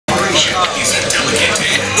He's a delicate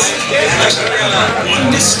one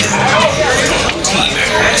distinct team at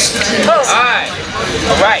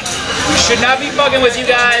All right. We should not be fucking with you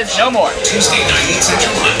guys no more. Tuesday night, 8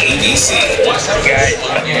 Central on ABC. What's up, guys?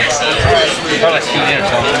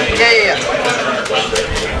 Yeah.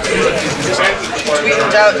 Tweet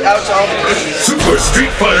them out to all the kiddies. Super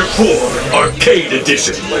Street Fighter 4 Arcade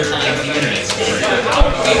Edition.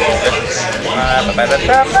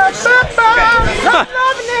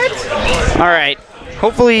 All right.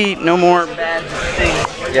 Hopefully, no more bad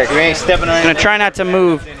things. Yeah, you ain't stepping on I'm gonna try not to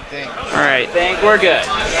move. All right. I think we're good.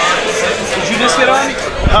 Did you just get on?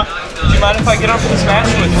 Huh? Do you mind if I get on for this match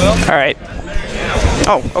with Will? All right.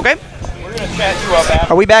 Oh, okay. We're gonna chat you up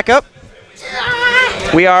after. Are we back up?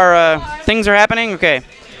 We are. Things are happening. Okay.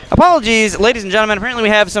 Apologies, ladies and gentlemen. Apparently, we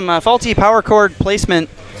have some faulty power cord placement.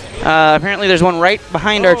 Apparently, there's one right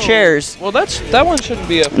behind our chairs. Well, that one shouldn't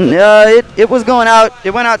be up. It was going out.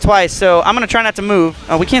 It went out twice. So I'm gonna try not to move.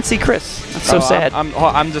 Oh, we can't see Chris. That's so sad.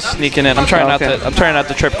 I'm just sneaking in. I'm trying not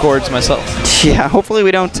to trip cords myself. Yeah. Hopefully,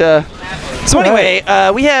 we don't. So anyway,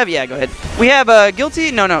 we have. Yeah, go ahead. We have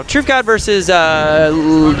Truth God versus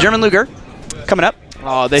German Luger coming up.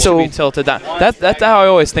 Oh, they should be tilted down. That's how I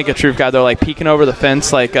always think of Truth God. They're like peeking over the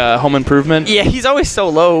fence, like Home Improvement. Yeah, he's always so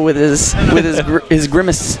low with his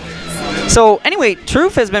grimace. So anyway,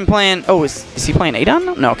 Truth has been playing. Oh, is he playing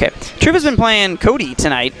Adon? No, okay. Truth has been playing Cody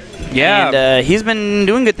tonight. Yeah, and he's been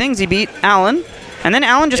doing good things. He beat Alan. And then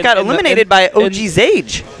Alan just got eliminated by OG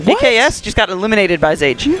Zage. AKS just got eliminated by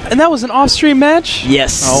Zage. And that was an off-stream match?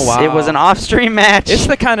 Yes. Oh, wow. It was an off-stream match. It's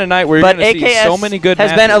the kind of night where you're going to see so many good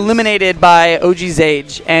matches. Has been eliminated by OG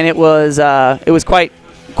Zage, and it was quite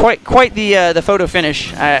the photo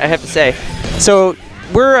finish, I have to say. So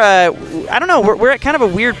we're I don't know, we're at kind of a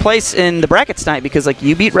weird place in the brackets tonight because like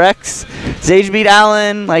you beat Rex, Zage beat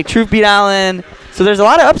Alan, like Truth beat Alan. So there's a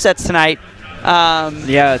lot of upsets tonight.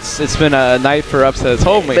 Yeah, it's been a night for upsets.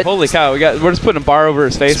 Holy cow! We're just putting a bar over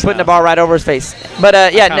his face. Just putting a bar right over his face.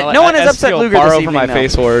 But yeah, no one has upset Luger this evening. My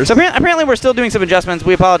face wars. So apparently we're still doing some adjustments.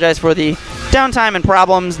 We apologize for the downtime and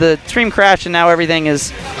problems. The stream crashed and now everything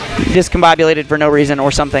is discombobulated for no reason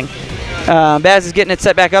or something. Baz is getting it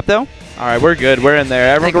set back up though. All right, we're good. We're in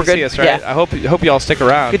there. Everyone can see us, right? Yeah. I hope you all stick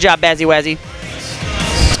around. Good job, Bazzy Wazzy.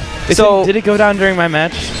 Did it go down during my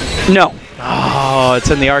match? No. Oh, it's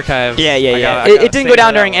in the archives. Yeah. It didn't go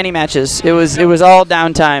down during any matches. It was all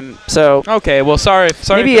downtime. So okay, well, sorry.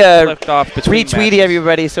 Maybe flipped off between retweet matches.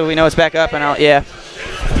 everybody so we know it's back up, and I'll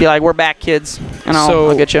be like, we're back, kids, and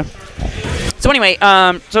I'll get you. So anyway,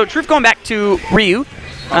 so Truth going back to Ryu.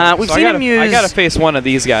 We've seen him use. I gotta face one of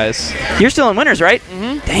these guys. You're still in winners, right?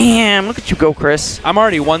 Mm-hmm. Damn, look at you go, Chris. I'm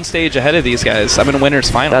already one stage ahead of these guys. I'm in winners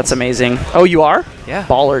finals. That's amazing. Oh, you are? Yeah.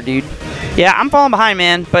 Baller, dude. Yeah, I'm falling behind,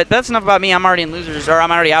 man. But that's enough about me. I'm already in losers, or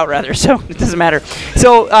I'm already out rather. So it doesn't matter.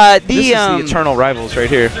 So this is the eternal rivals right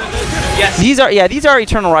here. Yes. These are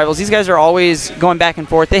eternal rivals. These guys are always going back and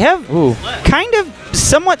forth. They have kind of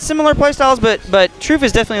somewhat similar playstyles, but Truth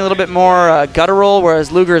is definitely a little bit more guttural,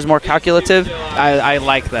 whereas Luger is more calculative. I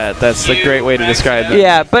like that. That's a great way to describe them.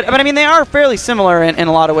 Yeah, but I mean they are fairly similar in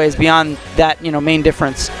a lot of ways beyond that main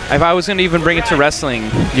difference. If I was going to even bring it to wrestling,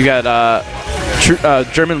 you got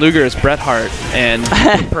German Luger is Bret Hart, and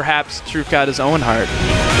perhaps Truth got his own Hart.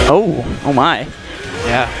 Oh my.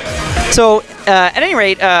 Yeah. So, at any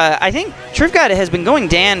rate, I think Truth God has been going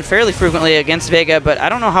Dan fairly frequently against Vega, but I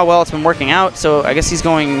don't know how well it's been working out, so I guess he's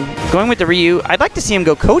going with the Ryu. I'd like to see him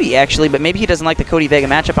go Cody, actually, but maybe he doesn't like the Cody-Vega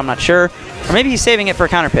matchup, I'm not sure. Or maybe he's saving it for a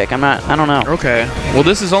counter pick, I don't know. Okay. Well,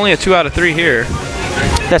 this is only a 2 out of 3 here.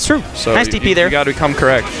 That's true. So nice DP there. You got to come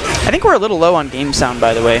correct. I think we're a little low on game sound,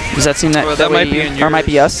 by the way. Does that seem that might be in yours. Or it might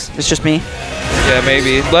be us? It's just me? Yeah,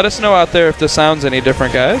 maybe. Let us know out there if the sound's any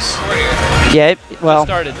different, guys. Yeah, well.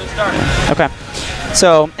 Just started. Okay.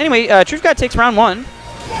 So, anyway, Truth God takes round 1.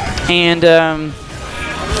 And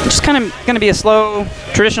just kind of going to be a slow,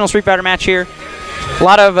 traditional Street Fighter match here. A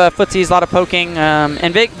lot of footsies, a lot of poking.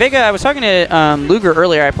 And Vega, I was talking to Luger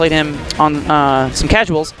earlier. I played him on some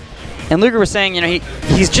casuals. And Luger was saying,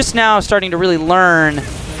 he's just now starting to really learn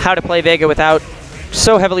how to play Vega without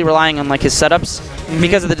so heavily relying on like his setups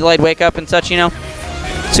because of the delayed wake up and such, So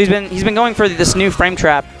he's been going for this new frame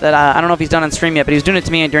trap that I don't know if he's done on stream yet, but he's doing it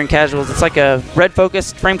to me during casuals. It's like a red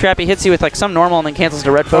focused frame trap. He hits you with like some normal and then cancels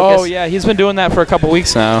to red focus. Oh yeah, he's been doing that for a couple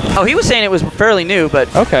weeks now. Oh, he was saying it was fairly new,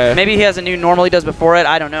 but okay. Maybe he has a new normal he does before it.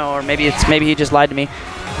 I don't know, or maybe he just lied to me.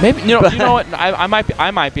 Maybe you know what?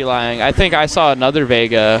 I might be lying. I think I saw another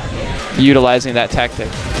Vega utilizing that tactic.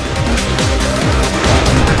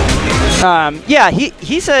 Yeah,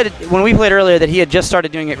 he said when we played earlier that he had just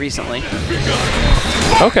started doing it recently.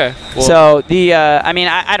 Okay. Well, So the, I mean,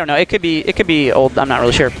 I don't know. It could be old. I'm not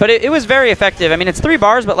really sure, but it was very effective. I mean, it's 3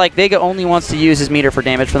 bars, but like Vega only wants to use his meter for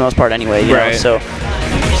damage for the most part anyway. You know, so.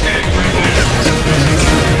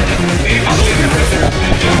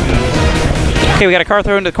 Okay, we got a car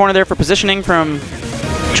throw into the corner there for positioning from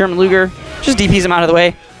German Luger. Just DPs him out of the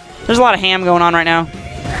way. There's a lot of ham going on right now.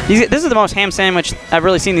 This is the most ham sandwich I've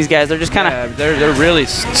really seen these guys. They're just kind of... Yeah, they're really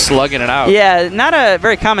slugging it out. Yeah, not a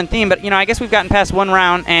very common theme, but, you know, I guess we've gotten past 1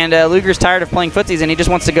 round, and Luger's tired of playing footsies, and he just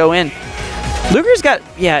wants to go in. Luger's got...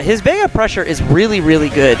 Yeah, his Vega pressure is really, really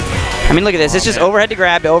good. I mean, look at this. It's just overhead to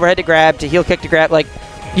grab, to heel kick to grab. Like,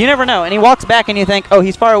 you never know. And he walks back, and you think, oh,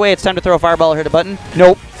 he's far away. It's time to throw a fireball or hit a button.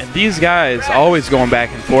 Nope. And these guys always going back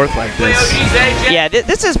and forth like this. Yeah,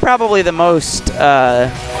 this is probably the most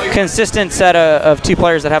consistent set of 2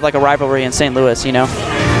 players that have like a rivalry in St. Louis, you know?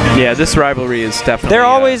 Yeah, this rivalry is definitely... They're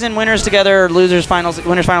always in winners together, losers finals,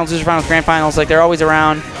 winners finals, losers finals, grand finals. Like, they're always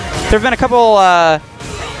around. There have been a couple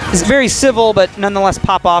very civil but nonetheless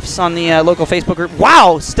pop-offs on the local Facebook group.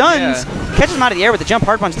 Wow, stuns! Yeah. Catches him out of the air with a jump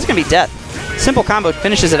hard punch. This is going to be death. Simple combo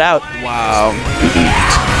finishes it out. Wow.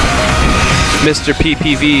 Mr.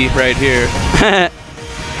 PPV right here.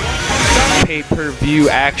 Pay-per-view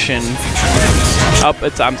action.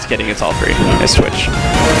 I'm just kidding. It's all free. They switched.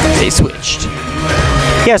 They switched.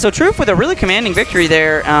 Yeah, so Truth with a really commanding victory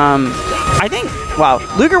there. I think, wow,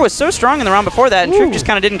 Luger was so strong in the round before that, and Truth just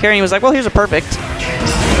kind of didn't care, and he was like, well, here's a perfect.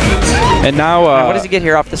 And now, what does he get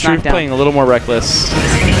here off this Truth knockdown? playing a little more reckless.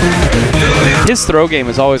 His throw game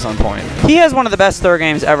is always on point. He has one of the best throw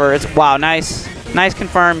games ever. It's, wow, nice. Nice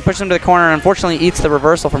confirm. Pushes him to the corner, and unfortunately eats the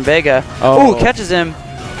reversal from Vega. Oh, catches him.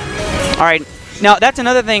 All right. Now, that's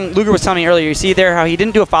another thing Luger was telling me earlier. You see there how he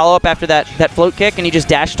didn't do a follow-up after that float kick, and he just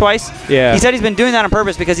dashed twice? Yeah. He said he's been doing that on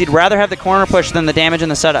purpose because he'd rather have the corner push than the damage in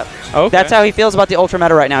the setup. Okay. That's how he feels about the Ultra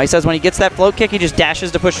meta right now. He says when he gets that float kick, he just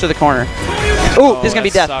dashes to push to the corner. Ooh, this is going to be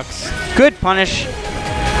death. Sucks. Good punish.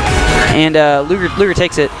 And Luger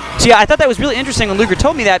takes it. So, yeah, I thought that was really interesting when Luger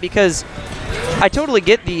told me that because I totally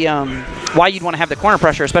get the why you'd want to have the corner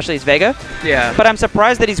pressure, especially as Vega. Yeah. But I'm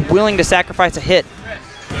surprised that he's willing to sacrifice a hit.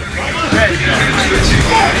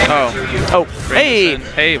 Oh, hey.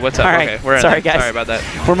 Hey, what's up? All right. Okay, we're in. Sorry, guys. Sorry about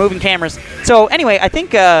that. We're moving cameras. So anyway, I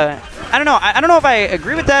think I don't know. I don't know if I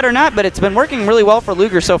agree with that or not, but it's been working really well for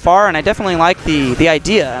Luger so far, and I definitely like the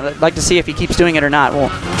idea. I'd like to see if he keeps doing it or not. Well,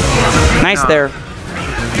 nice there.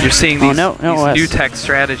 You're seeing these, these new tech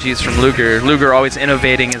strategies from Luger. Luger always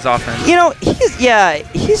innovating his offense. You know, he's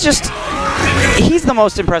the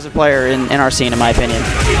most impressive player in our scene, in my opinion.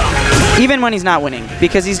 Even when he's not winning,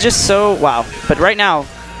 because he's just so wow. But right now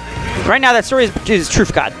that story is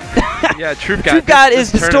Truth God. Yeah, Truth God. Truth God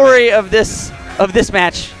is the story of this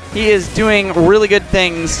match. He is doing really good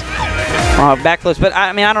things. Backflips, but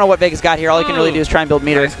I mean I don't know what Vegas got here. All he can really do is try and build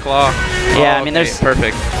meter. Nice claw. Yeah, I mean there's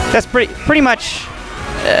perfect. That's pretty much.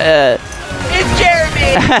 It's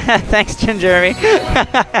Jeremy. Thanks, Jeremy.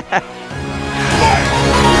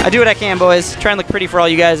 I do what I can, boys. Try and look pretty for all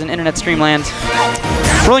you guys in internet streamland.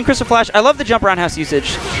 Rolling Crystal Flash. I love the jump roundhouse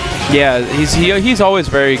usage. Yeah, he's always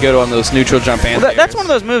very good on those neutral jump and that's one of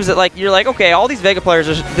those moves that like you're like, okay, all these Vega players,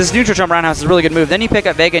 this neutral jump roundhouse is a really good move. Then you pick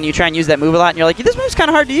up Vega and you try and use that move a lot, and you're like, this move's kind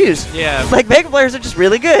of hard to use. Yeah. Like Vega players are just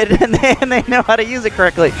really good, and they know how to use it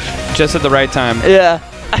correctly. Just at the right time. Yeah.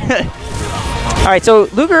 All right, so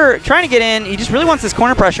Luger trying to get in. He just really wants this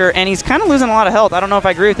corner pressure, and he's kind of losing a lot of health. I don't know if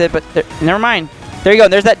I agree with it, but never mind. There you go.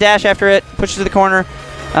 There's that dash after it. Pushes to the corner.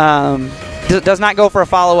 Does not go for a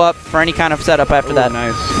follow-up for any kind of setup after that.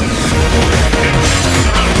 Nice.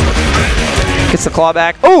 Gets the claw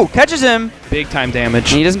back. Oh, catches him. Big time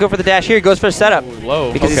damage. And he doesn't go for the dash here. He goes for a setup.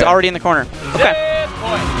 Low. Because he's already in the corner. Okay.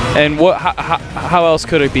 And how else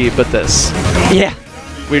could it be but this? Yeah.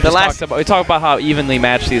 We talked about how evenly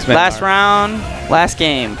matched these men Last are. round, last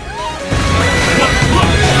game.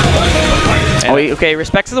 Okay,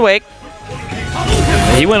 respects to the wake.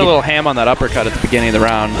 He went a little ham on that uppercut at the beginning of the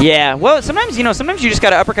round. Yeah, well, sometimes you just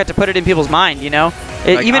got to uppercut to put it in people's mind, you know?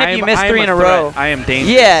 Like even if you miss 3 in a row. I am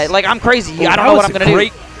dangerous. Yeah, like I'm crazy. I don't know what I'm going to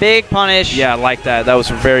do. Big punish. Yeah, like that. That was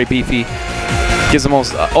very beefy. Gives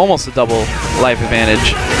almost a double life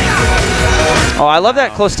advantage. Oh, I love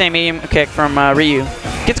that close stay medium kick from Ryu.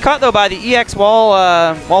 Gets caught, though, by the EX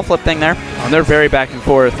wall flip thing there. And they're very back and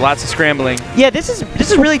forth. Lots of scrambling. Yeah, this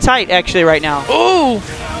is really tight, actually, right now. Oh!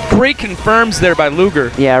 Great confirms there by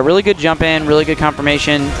Luger. Yeah, really good jump in, really good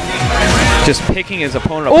confirmation. Just picking his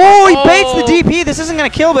opponent up. Oh, he baits the DP. This isn't going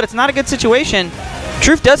to kill, but it's not a good situation.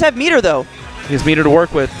 Truth does have meter, though. He has meter to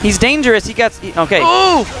work with. He's dangerous. Okay.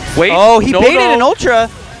 Oh! Wait. Oh, he baited an Ultra.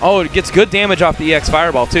 Oh, it gets good damage off the EX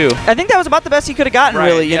Fireball, too. I think that was about the best he could have gotten,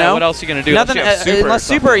 really, you know? What else are you going to do? Nothing, Unless you have unless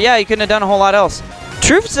super, super, yeah, he couldn't have done a whole lot else.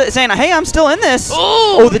 Truth's saying, hey, I'm still in this.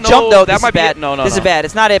 Oh, the no, jump, though, that this might is bad. be no, this is bad.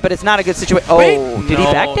 It's not it, but it's not a good situation. Oh, Wait, did he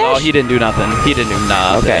backdash? No, he didn't do nothing. He didn't do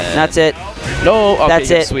nothing. Okay, that's it. No, okay, That's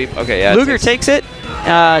it. Sweep. Okay, yeah. Luger takes it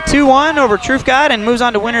 2-1 over Truth God and moves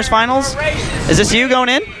on to winners finals. Is this you going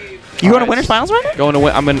in? You going to winners finals right now? Going to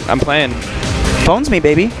win. I'm playing. Phones me,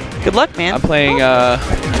 baby. Good luck, man. I'm playing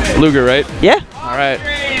Luger, right? Yeah. All right.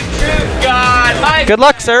 Truth God, Mike. Good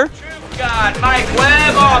luck, sir. Truth God, Mike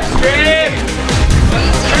Webb off stream.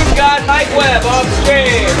 Truth God, Mike Webb off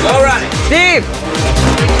stream. Go running. Steve.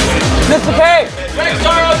 Mr. K.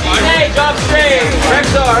 Rexar OG Sage off stream.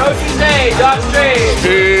 Rexar OG Sage off stream.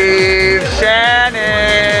 Steve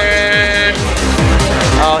Shannon.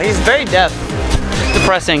 Oh, he's very deaf.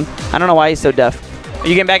 Depressing. I don't know why he's so deaf. Are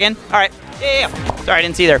you getting back in? All right. Yeah. Sorry, I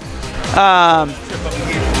didn't see there.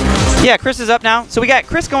 Yeah, Chris is up now. So we got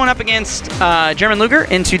Chris going up against German Luger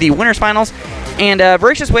into the winners finals. And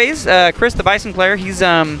Voracious Ways, Chris, the Bison player, he's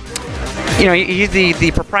he's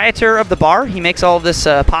the proprietor of the bar. He makes all of this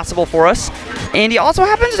possible for us. And he also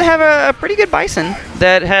happens to have a pretty good Bison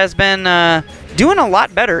that has been doing a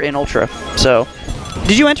lot better in Ultra. So,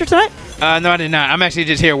 did you enter tonight? No, I did not. I'm actually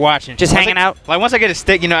just here watching. Just hanging out? Like, once I get a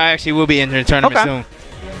stick, I actually will be entering the tournament soon.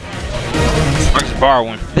 I can just borrow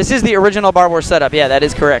one. This is the original BarWarz setup. Yeah, that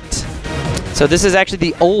is correct. So this is actually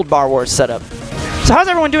the old BarWarz setup. So how's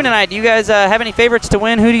everyone doing tonight? Do you guys have any favorites to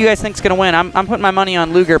win? Who do you guys think is going to win? I'm putting my money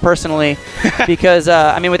on Luger personally because,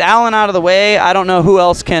 I mean, with Alan out of the way, I don't know who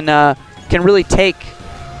else can really take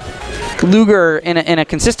Luger in a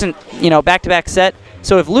consistent, back-to-back set.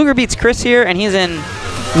 So if Luger beats Chris here and he's in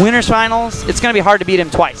winners finals, it's going to be hard to beat him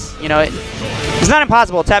twice. It's not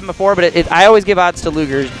impossible. It's happened before, but I always give odds to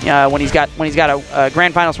Luger when he's got a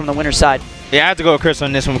grand finals from the winner's side. Yeah, I have to go with Chris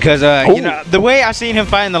on this one because the way I seen him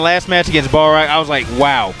fight in the last match against BarWarz, I was like,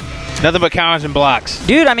 wow, nothing but counters and blocks.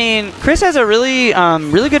 Dude, I mean, Chris has a really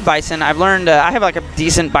good Bison. I've learned I have like a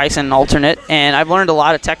decent Bison alternate, and I've learned a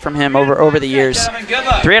lot of tech from him over the years.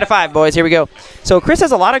 3 out of 5, boys. Here we go. So Chris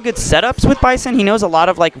has a lot of good setups with Bison. He knows a lot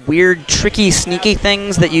of like weird, tricky, sneaky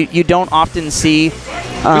things that you don't often see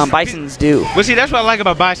Bisons do. Well, see, that's what I like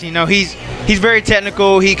about Bison. He's very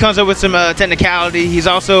technical. He comes up with some technicality. He's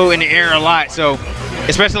also in the air a lot, so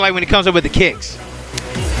especially like when he comes up with the kicks.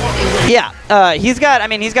 Yeah, he's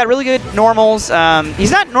got really good normals.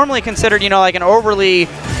 He's not normally considered, like an overly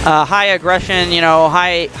high aggression,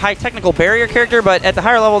 high technical barrier character, but at the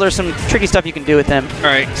higher level, there's some tricky stuff you can do with him. All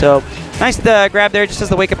right. So nice grab there, just as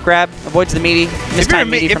the wake up grab, avoids the meaty.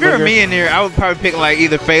 If you're me in there, I would probably pick like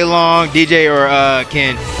either Fei Long, DJ, or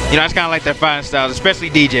Ken. That's kind of like their fighting styles, especially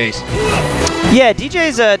DJs. Yeah,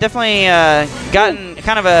 DJ's definitely gotten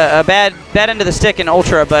kind of a bad end of the stick in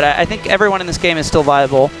Ultra, but I think everyone in this game is still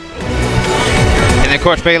viable. And then, of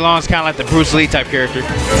course, Fei Long's kind of like the Bruce Lee type character.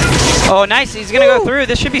 Oh, nice. He's going to go through.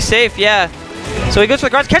 This should be safe, yeah. So he goes for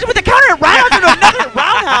the guards. Catch him with the counter. Roundhouse into another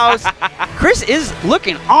roundhouse. Chris is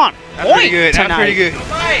looking on point tonight. That's pretty good.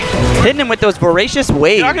 Hitting him with those voracious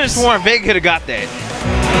waves. I could have sworn Vega could have got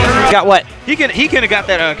that. Got what? He could have got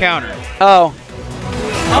that counter. Oh.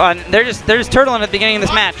 They're just turtling at the beginning of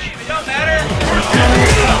this match.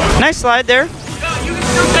 Nice slide there.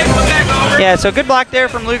 Yeah, so good block there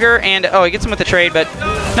from Luger, and he gets him with the trade, but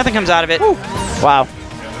nothing comes out of it. Woo. Wow.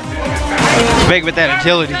 Vega with that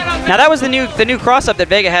agility. Now that was the new cross up that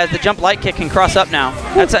Vega has. The jump light kick can cross up now.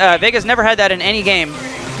 That's Vega's never had that in any game.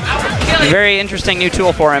 Very interesting new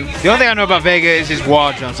tool for him. The only thing I know about Vega is his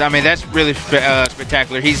wall jumps. I mean, that's really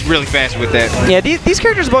spectacular. He's really fast with that. Yeah, these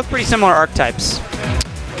characters are both pretty similar archetypes.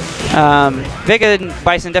 Vega and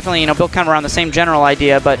Bison definitely, built kind of around the same general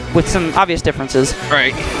idea, but with some obvious differences.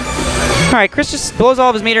 Right. All right, Chris just blows all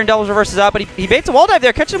of his meter and doubles reverses out, but he baits a wall dive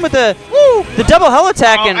there, catches him with the double hell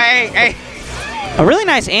attack. Oh, and hey. A really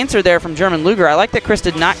nice answer there from German Luger. I like that Chris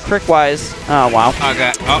did not crick-wise. Oh, wow.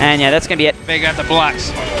 And yeah, that's going to be it. They got the blocks.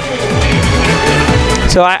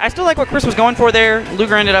 So I still like what Chris was going for there.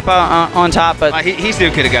 Luger ended up on top, but he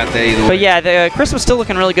still could have got that either way. But yeah, Chris was still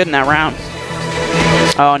looking really good in that round.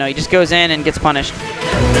 Oh no, he just goes in and gets punished.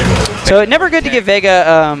 So never good to give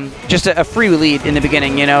Vega just a free lead in the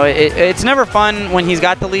beginning. It's never fun when he's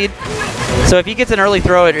got the lead. So if he gets an early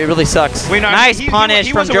throw, it really sucks. Nice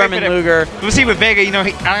punish from German Luger. We'll see with Vega.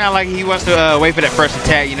 He wants to wait for that first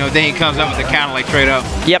attack. Then he comes up with the counter like straight up.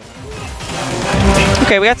 Yep.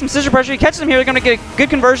 Okay, we got some scissor pressure. He catches him here. They're going to get a good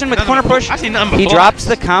conversion with corner push. He drops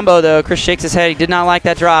the combo, though. Chris shakes his head. He did not like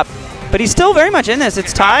that drop. But he's still very much in this.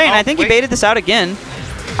 It's tie, and I think he baited this out again.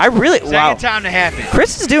 Wow. Second time to happen.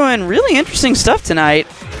 Chris is doing really interesting stuff tonight.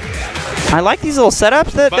 I like these little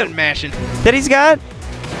setups Button mashing. that he's got.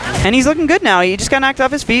 And he's looking good now. He just got knocked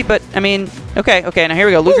off his feet, but I mean, okay, now here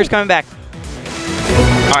we go. Luger's coming back.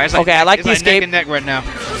 All right, it's like, Okay, I like the like escape. neck and neck right now.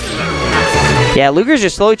 Yeah, Luger's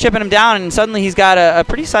just slowly chipping him down, and suddenly he's got a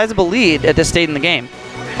pretty sizable lead at this stage in the game.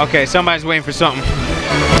 Okay, somebody's waiting for something.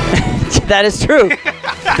 That is true.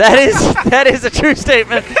 that is a true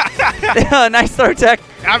statement. Nice throw tech.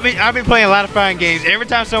 I've been playing a lot of fighting games. Every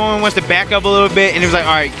time someone wants to back up a little bit, and it was like,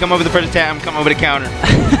 all right, come over the first attack, I'm coming over the counter.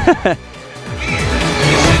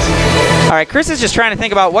 All right, Chris is just trying to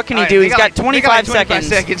think about what can he do. He's got 25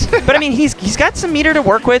 seconds. But I mean, he's got some meter to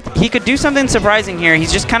work with. He could do something surprising here.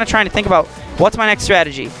 He's just kind of trying to think about what's my next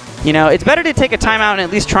strategy. You know, it's better to take a timeout and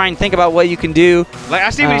at least try and think about what you can do. Like,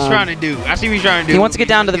 I see what he's trying to do. He wants to get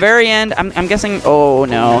down to the very end. I'm guessing. Oh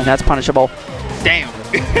no, that's punishable. Damn.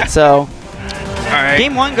 So, all right.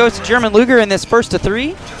 game 1 goes to German Luger in this first to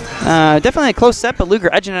 3. Definitely a close set, but Luger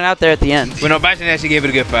edging it out there at the end. Well, no, Bison actually gave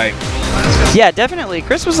it a good fight. Yeah, definitely.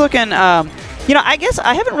 Chris was looking. You know, I guess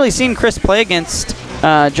I haven't really seen Chris play against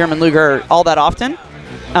German Luger all that often.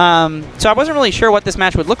 So I wasn't really sure what this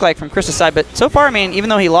match would look like from Chris's side, but so far, I mean, even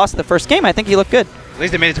though he lost the first game, I think he looked good. At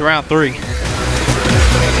least they made it to round 3.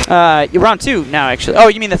 Round 2 now, actually. Oh,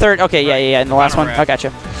 you mean the third? Okay, yeah, in the last one. round. I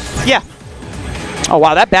gotcha. Yeah. Oh,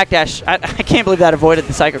 wow, that backdash. I can't believe that avoided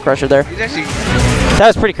the Psycho Crusher there. He's actually That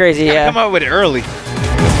was pretty crazy, yeah. come up with it early.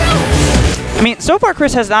 I mean, so far,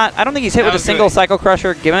 Chris has not, I don't think he's hit That with a was single good. Psycho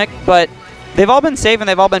Crusher gimmick, but they've all been safe and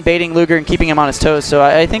they've all been baiting Luger and keeping him on his toes, so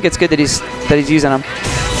I think it's good that he's using them.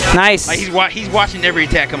 Nice. Like he's watching every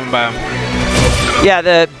attack coming by him.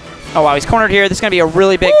 Yeah, oh wow, he's cornered here. This is going to be a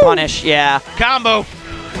really big punish. Yeah. Combo.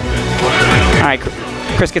 All right,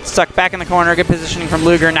 Chris gets stuck back in the corner. Good positioning from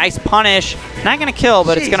Luger. Nice punish. Not going to kill,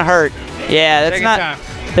 but it's going to hurt. Yeah, that's Second not. time.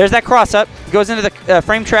 There's that cross up. Goes into the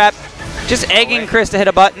frame trap. Just egging Chris to hit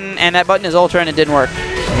a button, and that button is ultra, and it didn't work.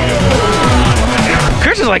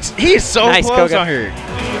 Chris is like, he is so Nice, close Koga. on here.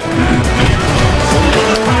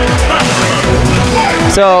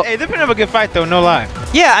 So Hey, they're putting up a good fight though, no lie.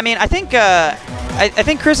 yeah, I mean, I think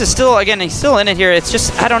Chris is still, again, he's still in it here. It's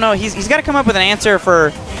just, I don't know. He's got to come up with an answer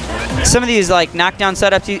for some of these like knockdown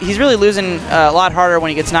setups. He's really losing a lot harder when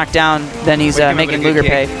he gets knocked down than he's When he came up making with a Luger good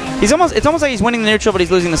pay. kick. It's almost like he's winning the neutral, but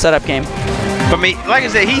he's losing the setup game. But me, like I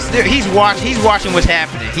said, he's watching what's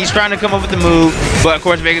happening. He's trying to come up with the move, but of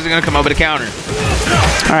course Vegas is gonna come up with a counter.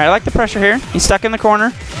 All right, I like the pressure here. He's stuck in the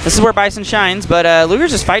corner. This is where Bison shines, but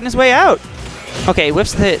Luger's just fighting his way out. Okay, he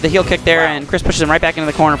whips the heel kick there, and Chris pushes him right back into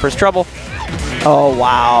the corner for his trouble. Oh,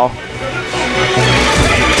 wow.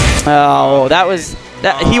 Oh, that was...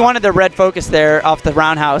 he wanted the red focus there off the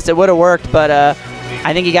roundhouse. It would have worked, but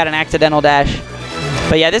I think he got an accidental dash.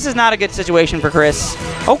 But yeah, this is not a good situation for Chris.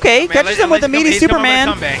 Okay, catches him with a meaty Superman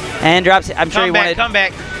and drops it. I'm sure he wanted...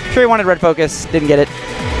 Sure he wanted red focus. Didn't get it.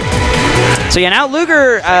 So yeah, now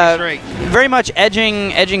Luger very much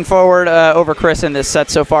edging forward over Chris in this set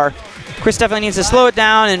so far. Chris definitely needs to slow it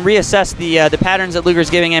down and reassess the patterns that Luger's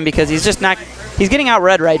giving him because he's just not... He's getting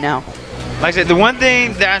outread right now. Like I said, the one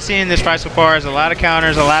thing that I've seen in this fight so far is a lot of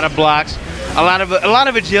counters, a lot of blocks, a lot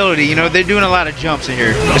of agility. You know, they're doing a lot of jumps in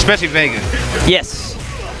here, especially Vega. Yes.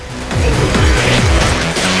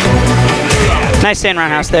 Nice stand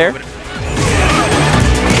roundhouse there.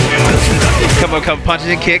 Couple punches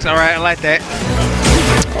and kicks. All right, I like that.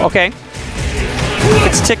 Okay.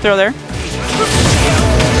 It's a tick throw there.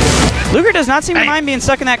 Luger does not seem to mind being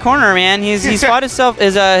stuck in that corner, man. He's fought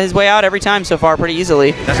his way out every time so far pretty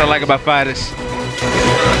easily. That's what I like about fighters.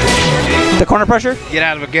 The corner pressure? Get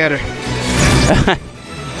out of a gutter.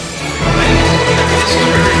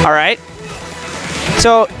 All right.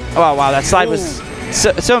 So, oh wow, that slide was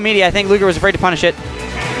so meaty. I think Luger was afraid to punish it.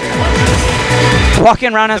 Walk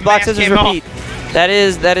in, roundhouse, block, scissors, repeat. That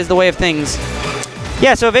is the way of things.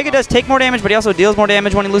 Yeah, so Vega does take more damage, but he also deals more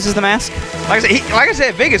damage when he loses the mask. Like I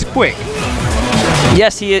said, Vega's quick.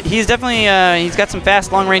 Yes, he's definitely he's got some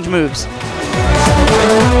fast, long-range moves.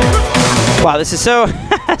 Wow, this is so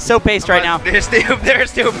so paced right now. They're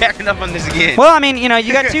still backing up on this again. Well, I mean, you know,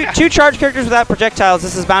 you got two charge characters without projectiles.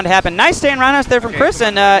 This is bound to happen. Nice stand roundhouse there from Chris,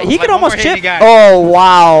 and he could almost chip. Oh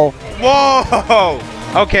wow! Whoa!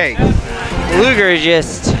 Okay. Luger is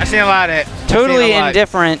just I seen a lot of that. totally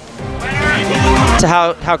indifferent to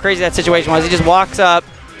how crazy that situation was. He just walks up.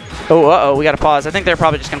 Oh, we got to pause. I think they're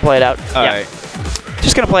probably just gonna play it out. All right.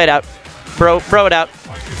 Just gonna play it out, bro it out.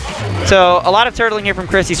 So a lot of turtling here from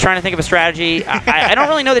Chris. He's trying to think of a strategy. I don't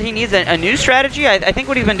really know that he needs a new strategy. I think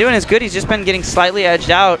what he's been doing is good. He's just been getting slightly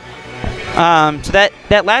edged out. So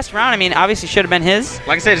that last round, I mean, obviously should have been his.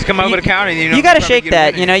 Like I said, just come up with a counter. You got to shake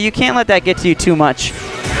that. You know, you can't let that get to you too much.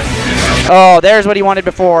 Oh, there's what he wanted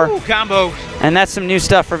before. Ooh, combo. And that's some new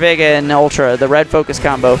stuff for Vega and Ultra, the red focus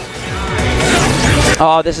combo.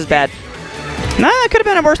 Oh, this is bad. Nah, that could have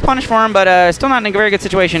been a worse punish for him, but still not in a very good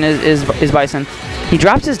situation is Bison. He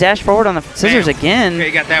drops his dash forward on the scissors again. Okay,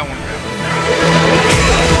 you got that one.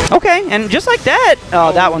 Okay, and just like that.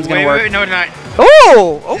 Oh, that one's going to work. Wait, no, not.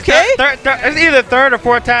 Oh, okay. It's either third or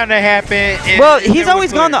fourth time that happened. Well, he's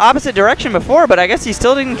always gone the opposite direction before, but I guess he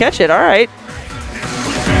still didn't catch it. All right.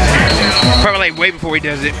 Probably like way before he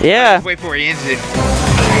does it. Yeah. Way before he ends it.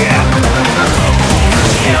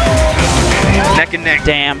 Neck and neck.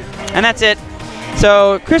 Damn. And that's it.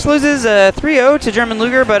 So Chris loses 3-0 to German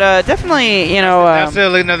Luger, but definitely, you know, that's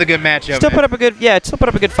still another good matchup. Still put up a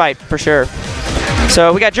good fight for sure.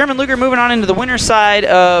 So we got German Luger moving on into the winner's side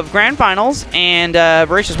of grand finals, and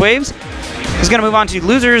Voracious Waves is going to move on to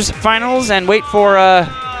losers finals and wait for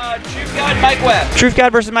Truth God, Mike Webb. Truth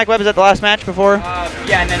God versus Mike Webb. Is that the last match before?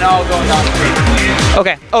 Yeah, and then all going down.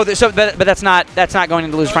 Okay. Oh, but that's not going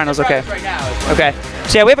into losers finals. Okay. Right now. Okay.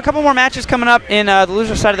 So yeah, we have a couple more matches coming up in the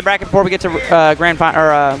loser side of the bracket before we get to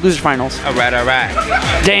loser finals. All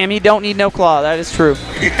right. Damn, you don't need no claw. That is true.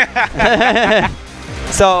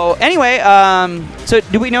 So anyway, so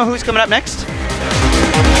do we know who's coming up next?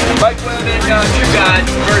 Mike Webb and Truth God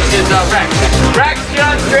versus Rex. Rex, get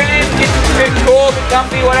on screen, get cool, get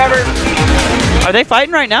comfy, whatever. Are they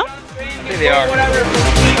fighting right now? They are.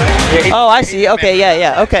 Oh, I see. Okay,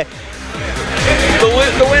 yeah. Okay.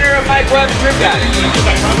 The winner of Mike Webb and Truth God.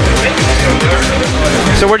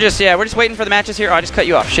 So we're just waiting for the matches here. Oh, I just cut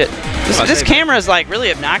you off. Shit. This camera is like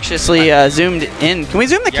really obnoxiously zoomed in. Can we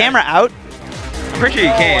zoom the camera out? I'm pretty sure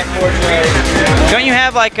you can. Don't you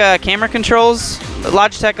have like camera controls?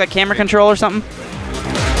 Logitech like camera control or something?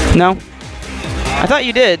 No? I thought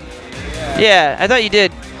you did. Yeah, I thought you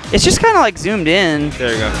did. It's just kind of like zoomed in.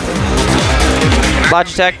 There you go.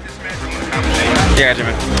 Logitech. Yeah,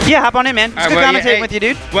 man. Yeah, hop on in, man. It's good commentating with you,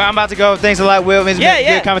 dude. Well, I'm about to go. Thanks a lot, Will. It's been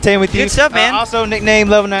good commentating with you. Good stuff, man. Also, nickname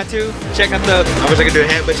Level 92. Check out the. I wish I could do a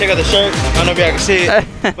hat, but check out the shirt. I don't know if y'all can see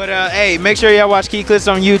it. But hey, make sure y'all watch Key Clips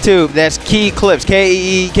on YouTube. That's Key Clips,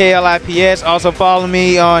 KEEKLIPS. Also follow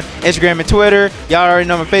me on Instagram and Twitter. Y'all already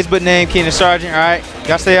know my Facebook name, Keenan Sargent. All right,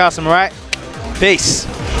 y'all stay awesome. All right, peace.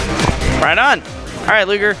 Right on. All right,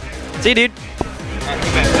 Luger. See you, dude.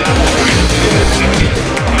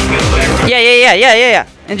 Yeah.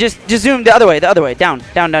 And just zoom the other way. Down.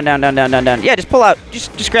 Yeah, just pull out.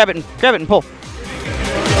 Just grab it and pull.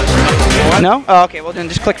 No? Oh, okay. Well, then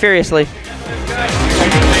just click furiously.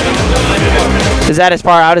 Is that as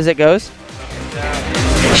far out as it goes?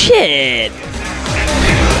 Shit.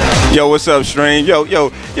 Yo, what's up, Stream? Yo,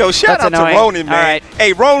 shout out to Ronan, man. Right.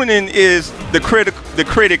 Hey, Ronan is the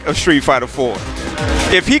critic of Street Fighter 4.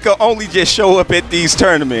 If he could only just show up at these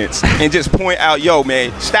tournaments and just point out, yo,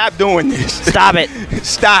 man, stop doing this. Stop it.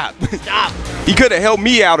 Stop. He could have helped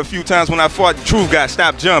me out a few times when I fought Truth God.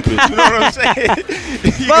 Stop jumping. You know what I'm saying?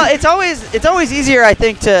 Well, it's always easier, I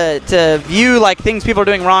think, to view like things people are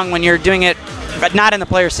doing wrong when you're doing it, but not in the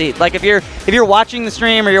player seat. Like if you're watching the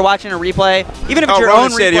stream or you're watching a replay, even if it's your Ronan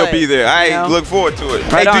own said replay, he'll be there. I look forward to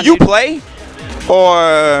it. Right hey, on, do you dude. play?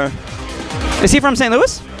 Or is he from St.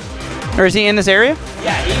 Louis? Or is he in this area?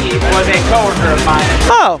 Yeah, he was a coworker of mine.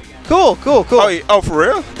 Oh, cool. Oh, for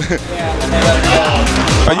real?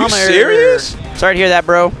 Are you serious? Sorry to hear that,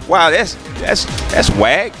 bro. Wow, that's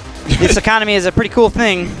whack. This economy is a pretty cool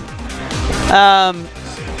thing.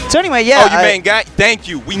 So anyway, yeah. Oh, you mean guy? Thank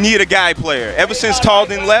you. We need a guy player. Ever since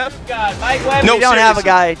Talden left, no, we don't have a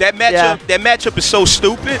guy. That matchup is so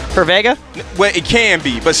stupid. For Vega? Well, it can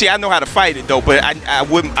be, but see, I know how to fight it though. But I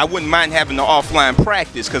wouldn't mind having the offline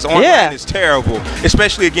practice because online is terrible,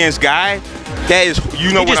 especially against Guy. That is,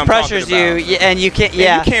 you know what I'm talking about. He just pressures you, and you can't.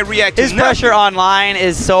 Yeah, and you can't react to his nothing. pressure online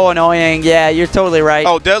is so annoying. Yeah, you're totally right.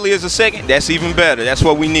 Oh, Dudley is a second. That's even better. That's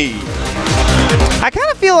what we need. I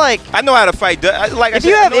kind of feel like I know how to fight. Like if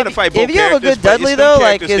you have a good Dudley though,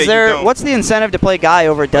 like what's the incentive to play Guy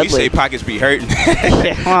over Dudley? You say pockets be hurting.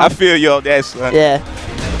 Yeah, well, I feel yo. That's yeah,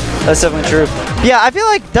 that's definitely true. Yeah, I feel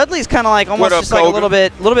like Dudley's kind of like almost just like a little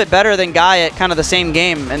bit better than Guy at kind of the same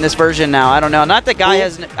game in this version now. I don't know. Not that Guy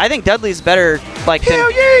has. I think Dudley's better. Like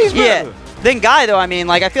hell yeah, he's better. Yeah, than Guy though. I mean,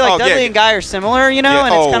 like I feel like Dudley and Guy are similar, you know,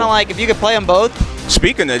 and it's kind of like if you could play them both.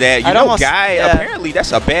 Speaking of that, you know, Guy apparently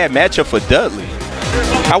that's a bad matchup for Dudley.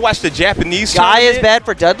 I watched the Japanese Guy is bad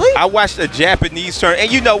for Dudley? I watched a Japanese turn, and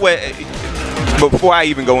you know what? before I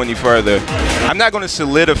even go any further, I'm not going to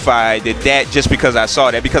solidify that just because I saw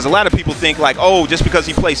that, because a lot of people think like, oh, just because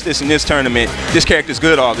he placed this in this tournament, this character's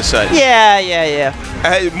good all of a sudden. Yeah.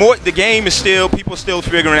 The game is still, people still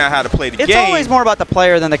figuring out how to play the game. It's always more about the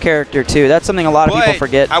player than the character too. That's something a lot of people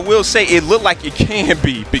forget. I will say it looked like it can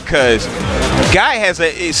be, because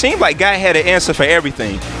it seemed like Guy had an answer for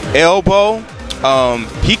everything. Elbow,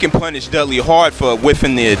 he can punish Dudley hard for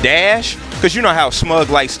whiffing the dash, because you know how Smug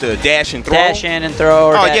likes to dash and throw. Dash in and throw.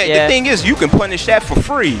 Or the thing is, you can punish that for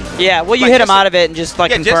free. Yeah, well, you hit him out of it and just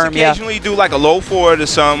like confirm. Just occasionally do like a low forward or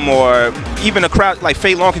something, or even a crouch. Like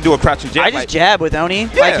Fei Long can do a crouch and jab. I just jab with Oni.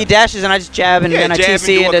 Yeah. Like he dashes and I just jab and then I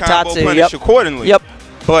TC into Tatsu. Punish accordingly. Yep.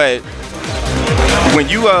 But when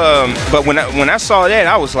you when I saw that,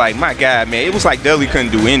 I was like, my God, man, it was like Dudley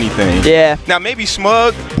couldn't do anything. Yeah. Now maybe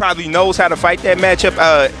Smug probably knows how to fight that matchup.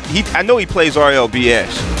 I know he plays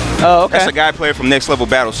RLBS. Oh, okay. That's a guy player from Next Level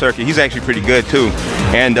Battle Circuit. He's actually pretty good too,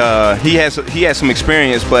 and he has some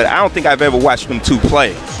experience. But I don't think I've ever watched them two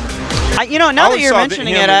play. Now that you're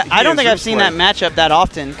mentioning it, I don't think I've seen that matchup that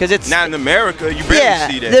often, because it's not in America. You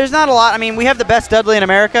barely see that. There's not a lot. I mean, we have the best Dudley in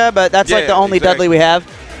America, but that's like the only Dudley we have.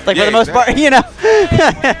 Like for the most part, you know.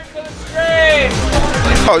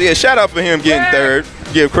 Oh yeah, shout out for him getting third.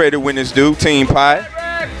 Give credit when it's due. Team Pie.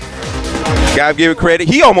 Gotta give it credit.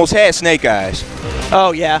 He almost had Snake Eyes.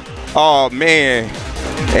 Oh yeah. Oh man.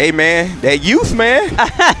 Hey man, that youth man.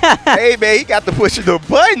 Hey man, he got to push the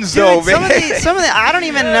buttons. Dude, though, man. Some of the I don't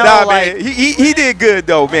even know. Nah, like, man, he did good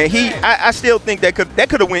though, man. I still think that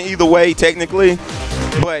could have went either way technically,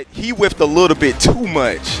 but he whiffed a little bit too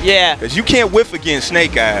much. Yeah. Because you can't whiff against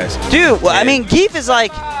Snake Eyes. Dude, well, I mean, Geef is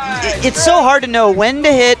like, it's so hard to know when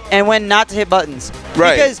to hit and when not to hit buttons.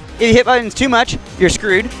 Right. Because if you hit buttons too much, you're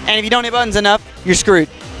screwed, and if you don't hit buttons enough, you're screwed.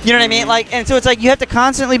 You know what I mean? Like, and so it's like you have to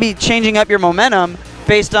constantly be changing up your momentum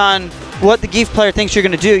based on what the Geef player thinks you're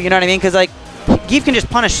going to do. You know what I mean? Because like Geef can just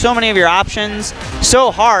punish so many of your options so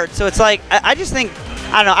hard. So it's like I just think,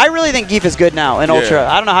 I don't know. I really think Geef is good now in Ultra.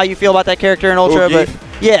 I don't know how you feel about that character in Ultra, but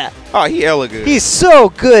yeah. Oh, he hella good. He's so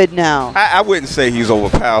good now. I wouldn't say he's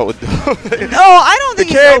overpowered. No, I don't think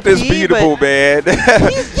the character's beatable, man.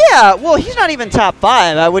 Yeah, well, he's not even top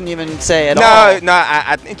 5. I wouldn't even say at all. No,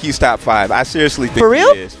 I think he's top 5. I seriously think For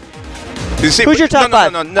real? he is. Who's your top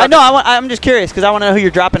 5? No, I'm just curious because I want to know who you're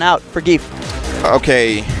dropping out for Geef.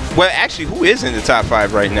 Okay. Well, actually, who is in the top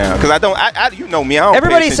 5 right now? Because you know me, I don't.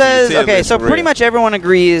 Everybody says, okay, so pretty much everyone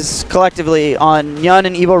agrees collectively on Yun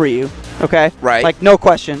and Evil Ryu. Okay. Right. Like no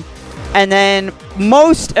question. And then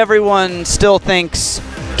most everyone still thinks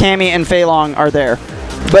Cammy and Fei Long are there,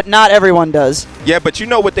 but not everyone does. Yeah, but you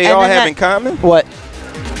know what they all have in common? What?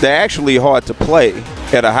 They're actually hard to play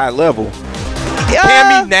at a high level.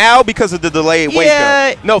 Cammy now because of the delayed wake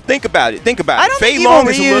up. No, think about it. I don't Fei think Long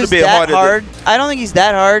Evil is a Ryu little bit harder. I don't think he's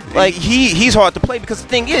that hard. Like he's hard to play because the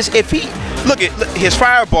thing is, if he look his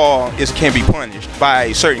fireball can be punished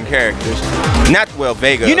by certain characters. Not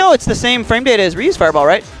Vega. You know, it's the same frame data as Ryu's fireball,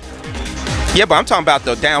 right? Yeah, but I'm talking about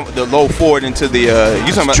the low forward into the. You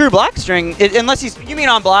talking about true block string? Unless you mean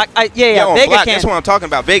on block? Yeah. On Vega block, can. That's what I'm talking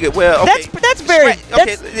about. Vega. Well, okay. That's very.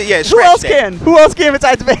 Yeah. Who else can? Who else can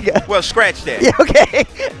besides Vega? Well, scratch that. Yeah. Okay.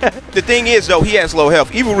 The thing is, though, he has low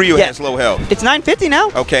health. Evil Ryu has low health. It's 950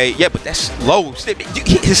 now. Okay. Yeah, but that's low.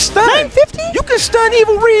 His stun. 950. You can stun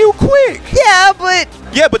Evil Ryu quick. Yeah, but.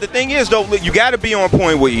 Yeah, but the thing is, though, you got to be on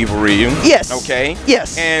point with Evil Ryu. Yes. Okay.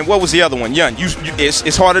 Yes. And what was the other one? Yun.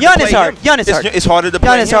 It's harder to play. Yun is hard. Yun is hard. It's harder to play.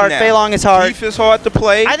 Yun is hard. Fei Long is hard. Geef is hard to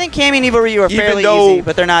play. I think Cammy and Evil Ryu are fairly easy,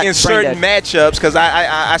 but they're not in certain matchups. Because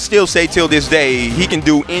I still say till this day he can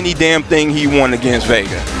do any damn thing he won against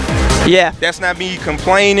Vega. Yeah. That's not me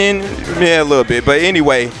complaining. Yeah, a little bit. But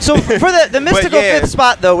anyway. So for the mystical 5th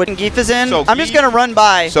spot, though, when Geef is in, I'm just going to run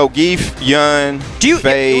by. So Geef, Yun,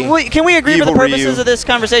 Fei, can we agree for the purposes of this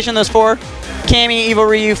conversation, those 4? Cammy, Evil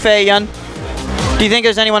Ryu, Fei, Yun? Do you think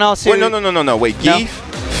there's anyone else who... Wait, no. Wait, Geef,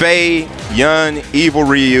 Fei, Yun, Evil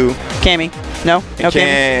Ryu. Cammy. No? No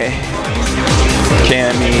Cammy?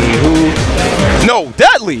 Cammy, who? No,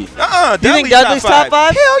 Dudley. Do you think Dudley's top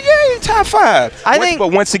 5? Hell yeah, he's top 5.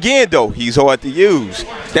 But once again, though, he's hard to use.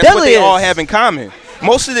 That's what they all have in common.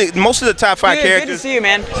 Most of the top 5 characters. Good to see you,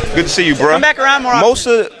 man. Good to see you, bro. Come back around more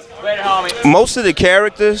often. Most of the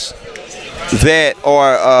characters that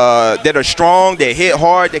are strong, that hit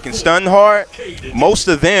hard, that can stun hard, most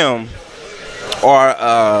of them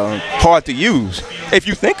are hard to use. If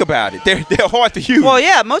you think about it, they're hard to use. Well,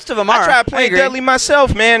 yeah, most of them are. I tried playing Dudley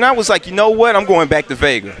myself, man. I was like, you know what? I'm going back to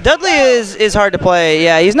Vega. Dudley is hard to play.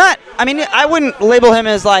 Yeah, he's not. I mean, I wouldn't label him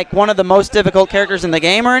as like one of the most difficult characters in the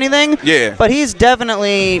game or anything. Yeah. But he's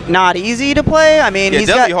definitely not easy to play. I mean, he's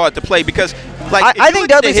Dudley hard to play because, like, I think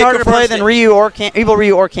Dudley's harder to play than Ryu or Evil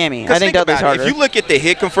Ryu or Cammy. I think Dudley's harder. If you look at the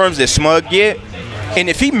hit confirms that Smug get, and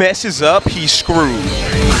if he messes up, he's screwed.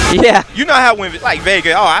 Yeah. You know how when, like,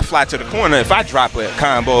 Vega, I fly to the corner if I drop a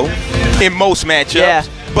combo in most matchups. Yeah.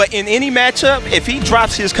 But in any matchup, if he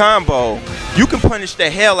drops his combo, you can punish the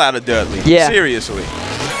hell out of Dudley. Yeah. Seriously.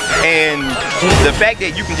 And the fact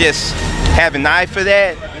that you can just have an eye for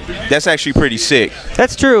that, that's actually pretty sick.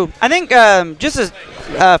 That's true. I think just to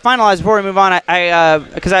finalize before we move on,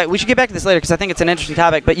 because we should get back to this later because I think it's an interesting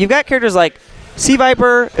topic. But you've got characters like Sea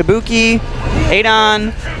Viper, Ibuki,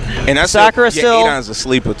 Adon, and that's Sakura still. Adon's a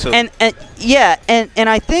sleeper too. And I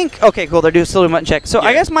think still doing mutton check. So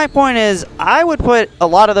I guess my point is I would put a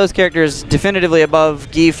lot of those characters definitively above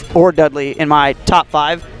Geef or Dudley in my top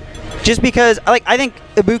 5, just because I think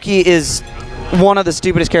Ibuki is one of the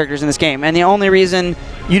stupidest characters in this game, and the only reason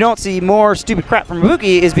you don't see more stupid crap from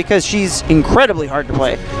Ibuki is because she's incredibly hard to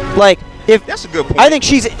play. Like, if that's a good point. I think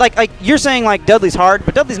she's like you're saying, like, Dudley's hard,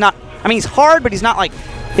 but Dudley's not. I mean, he's hard, but he's not like,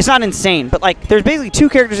 it's not insane. But like, there's basically 2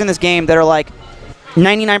 characters in this game that are like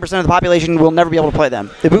 99% of the population will never be able to play them: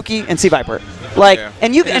 Ibuki and Sea Viper. Like,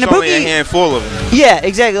 and Ibuki, only a handful of them. Yeah,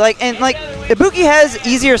 exactly. Like, Ibuki has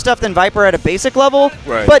easier stuff than Viper at a basic level.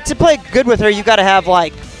 Right. But to play good with her, you got to have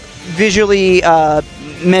like visually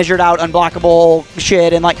measured out unblockable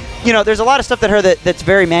shit, and like, you know, there's a lot of stuff that's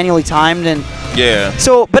very manually timed, and yeah.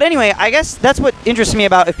 So, but anyway, I guess that's what interests me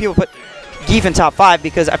about if people put Geef in top 5,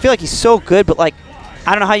 because I feel like he's so good, but like,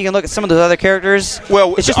 I don't know how you can look at some of those other characters.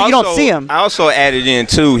 Well, it's just that you don't see him. I also added in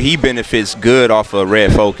too. He benefits good off of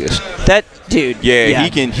red focus. That dude. Yeah,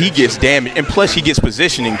 he gets damage, and plus he gets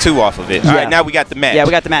positioning too off of it. Yeah. All right, now we got the match. Yeah,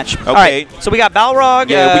 we got the match. Okay. All right, so we got Balrog.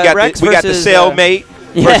 Yeah, Rex we got the versus, cellmate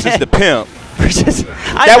versus the pimp.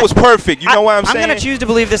 That was perfect. You know what I'm saying? I'm gonna choose to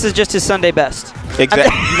believe this is just his Sunday best.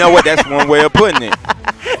 Exactly. You know what? That's one way of putting it.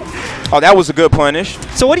 Oh, that was a good punish.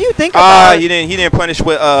 So what do you think about? He didn't punish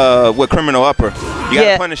with criminal upper. You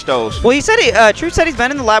gotta punish those. Well, he said Truth said he's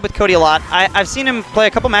been in the lab with Cody a lot. I've seen him play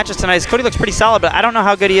a couple matches tonight. Cody looks pretty solid, but I don't know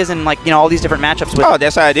how good he is in, like, you know, all these different matchups with him.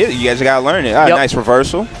 That's how it is. You guys gotta learn it. All right, nice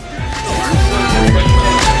reversal.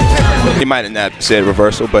 He might have not said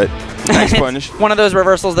reversal, but nice punish. One of those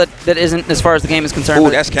reversals that isn't, as far as the game is concerned. Ooh,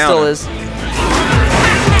 but that's it still counter. is.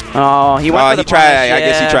 Oh, he went for the tried. punish, I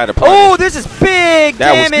guess he tried to punish. Oh, this is big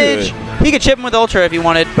That damage. was good. He could chip him with Ultra if he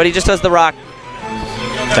wanted, but he just does the rock.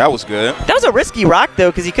 That was good. That was a risky rock,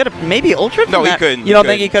 though, because he could have maybe Ultra. No, he couldn't. You don't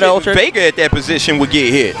think he could have Ultra? Vega at that position would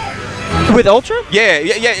get hit. With Ultra? Yeah.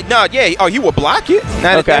 Oh, he would block it.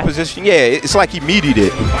 Not at that position. Yeah, it's like he meatied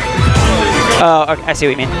it. Oh, okay, I see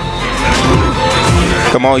what you mean.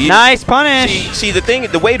 Come on, nice punish. See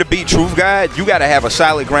the way to beat Truth God, you gotta have a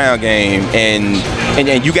solid ground game, and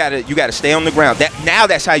you gotta stay on the ground.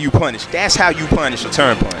 That's how you punish. That's how you punish a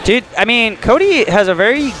turn punch. Dude, I mean, Cody has a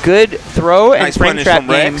very good throw and frame trap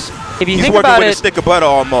game. If you think about it, he's working with a stick of butter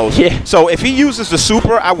almost. Yeah. So if he uses the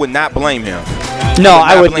super, I would not blame him. No,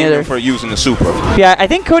 I wouldn't blame either him for using the super. Yeah, I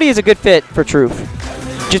think Cody is a good fit for Truth,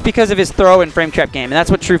 just because of his throw and frame trap game, and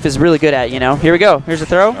that's what Truth is really good at. You know. Here we go. Here's a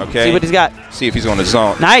throw. Okay. See what he's got. See if he's on the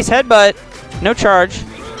zone. Nice headbutt. No charge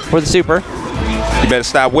for the super. You better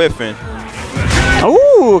stop whiffing.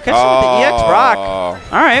 Ooh, catch him with the EX rock. All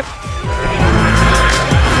right.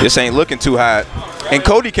 This ain't looking too hot. And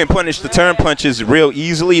Cody can punish the turn punches real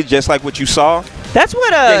easily, just like what you saw. That's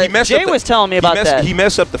what Jay was telling me about that. He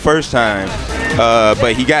messed up the first time,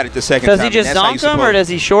 but he got it the second time. Does he just zonk him, or does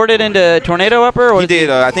he short it into tornado upper? Or he did.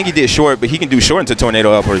 I think he did short, but he can do short into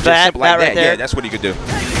tornado upper. Just that simple like right that. there. Yeah, that's what he could do.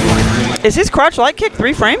 Is his crotch light kick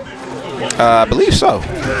 3 frame? I believe so.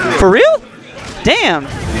 For real? Damn.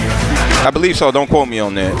 I believe so. Don't quote me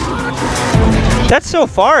on that. That's so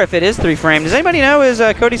far if it is 3 frame. Does anybody know, is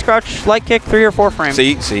Cody's crotch light kick 3 or 4 frame?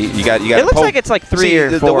 See, you got. It looks like it's like 3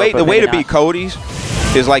 or 4. The way to beat Cody's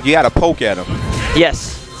is like you got to poke at him.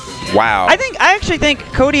 Yes. Wow. I actually think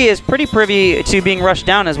Cody is pretty privy to being rushed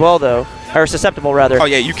down as well, though, or susceptible rather. Oh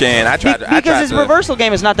yeah, you can. Because his reversal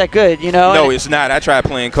game is not that good, you know. No, it's not. I tried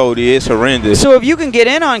playing Cody. It's horrendous. So if you can get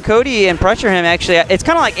in on Cody and pressure him, actually, it's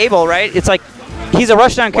kind of like Abel, right? It's like he's a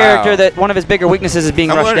rushdown character that one of his bigger weaknesses is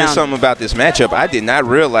being I'm rushed learning down. something about this matchup. I did not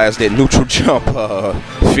realize that neutral jump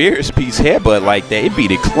Fierce Pete's headbutt like that. It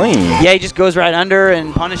beat it clean. Yeah, he just goes right under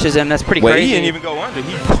and punishes him. That's pretty Wait, crazy. he didn't even go under.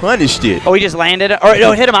 He punished it. Oh, he just landed it? Or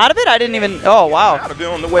no, hit him out of it? I didn't even. Oh, wow. Out of it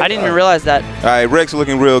on the way I didn't up. even realize that. All right, Rex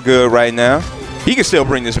looking real good right now. He can still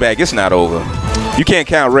bring this back. It's not over. You can't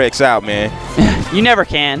count Rex out, man. You never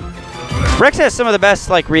can. Rex has some of the best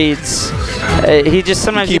like reads. He just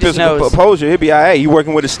sometimes Keep he just his knows. composure. He'll be all right. He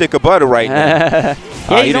working with a stick of butter right now. Yeah,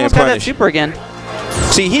 he you almost didn't got that punish. super again.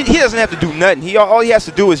 See, he doesn't have to do nothing. All he has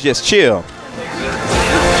to do is just chill.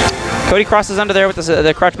 Cody crosses under there with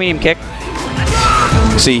the crotch medium kick.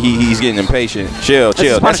 See, he's getting impatient. Chill, This is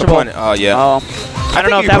chill. That's a punishable. punish. Oh, yeah. Oh, I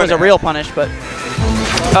don't know think if you that was a put- real punish, but.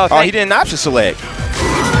 Oh, Oh, he didn't option select.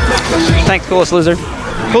 Thanks, coolest loser.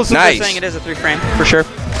 Coolest Nice. loser saying it is a 3-frame for sure.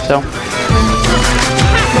 So.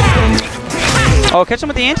 Oh, catch him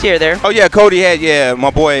with the anti-air there. Oh, yeah, Cody had, my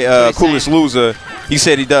boy, What coolest saying? loser. He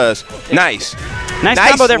said he does. Nice. Nice Nice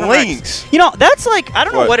combo there from Rex. links. You know, that's like, I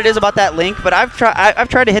don't know What? what it is about that link, but I've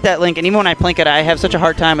tried to hit that link, and even when I plink it, I have such a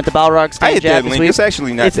hard time with the BarWarz I stand hit jab that this link. week. It's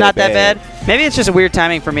actually not It's that not that bad. bad. Maybe it's just a weird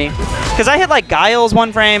timing for me. Because I hit like Guile's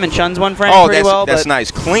 1 frame and Chun's 1 frame Oh, pretty well. that's but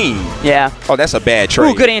nice. Clean. Yeah. Oh, that's a bad trade.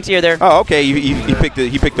 Ooh, good anti-air there. Oh, okay. He picked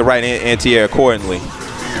the right anti-air accordingly.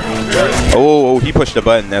 Oh, he pushed the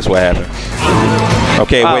button. That's what happened.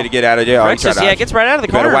 Okay, Wow. way to get out of there. Oh, Rex he tried just, to yeah, option. gets right out of the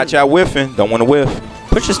You better corner. watch out whiffing. Don't want to whiff.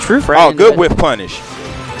 Pushes Truth right Oh, into good it. whiff punish.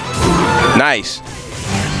 Nice.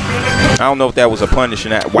 I don't know if that was a punish or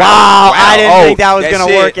not. Wow, I didn't think that was that's going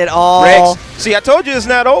to work it. at all. Rex, see, I told you it's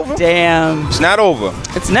not over. Damn. It's not over.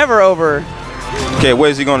 It's never over. Okay, what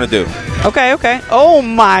is he going to do? Okay, okay. Oh,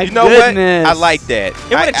 my You know goodness. what? I like that.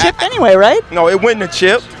 It would have chipped anyway, right? No, it wouldn't have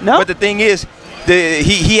chipped. No? But the thing is,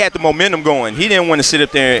 he had the momentum going. He didn't want to sit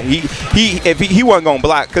up there. If he wasn't going to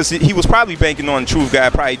block, because he was probably banking on Truth Guy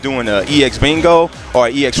probably doing a EX bingo or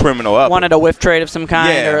EX criminal up. Wanted a whiff trade of some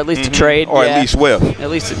kind, Yeah, or at least a mhm. trade. Or yeah. at least whiff. At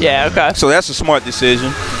least, yeah, okay. So that's a smart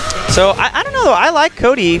decision. So I don't know though. I like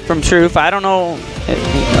Cody from Truth. I don't know.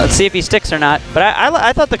 Let's see if he sticks or not. But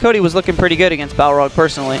I thought the Cody was looking pretty good against Balrog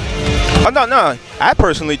personally. Oh no. I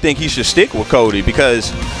personally think he should stick with Cody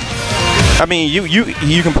because, I mean,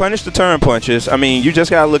 you can punish the turn punches. I mean, you just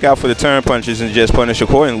gotta look out for the turn punches and just punish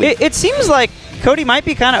accordingly. It seems like Cody might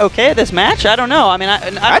be kind of okay at this match. I don't know. I mean, I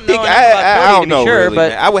don't know enough about Cody I don't to be know sure, really, but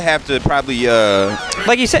man. I would have to probably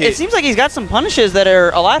like you said, it seems like he's got some punishes that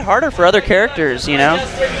are a lot harder for other characters. You know.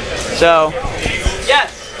 So.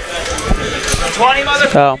 Yes. 20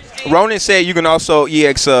 motherfuckers. Oh. Ronan said you can also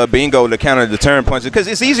EX bingo to counter the turn punches because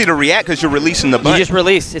it's easy to react because you're releasing the button. You just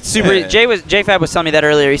release. It's super. Yeah. JFab was telling me that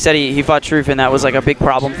earlier. He said he fought Truth and that was like a big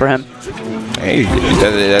problem for him. Hey,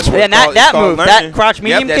 that's what And it's called. that It's called move, learning. that crotch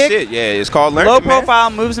medium yep, that's kick. it. Yeah, it's called learning. Low man. profile,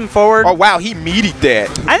 moves him forward. Oh wow, he meated that.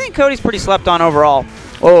 I think Cody's pretty slept on overall.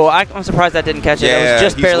 Oh, I'm surprised that didn't catch it. It was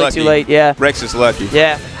just he's barely lucky. too late. Yeah. Rex is lucky.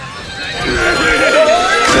 Yeah.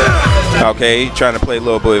 Okay, trying to play a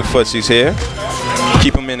little bit of footsies here.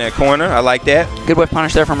 Keep him in that corner. I like that. Good whip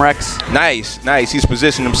punish there from Rex. Nice. He's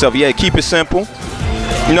positioned himself. Yeah, keep it simple.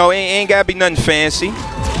 You know, it ain't gotta be nothing fancy.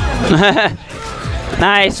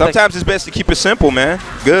 Nice. Sometimes it's best to keep it simple, man.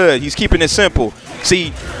 Good. He's keeping it simple. See,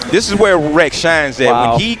 this is where Rex shines at.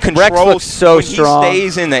 Wow. When he Rex controls, looks so when strong. he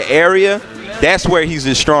stays in the area, that's where he's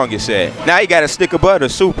the strongest at. Now he got a stick of butter,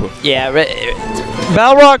 super. Yeah.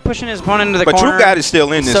 Balrog pushing his opponent into the But corner. Truth God is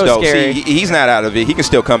still in this, So though. scary. See, he's not out of it. He can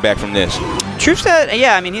still come back from this. Truth said,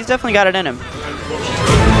 yeah, I mean, he's definitely got it in him.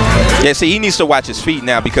 Yeah, see, he needs to watch his feet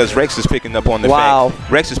now because Rex is picking up on the fact.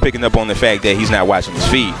 Rex is picking up on the fact that he's not watching his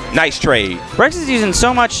feet. Nice trade. Rex is using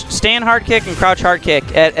so much stand hard kick and crouch hard kick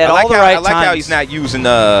at I like all the how, right I like times. how he's not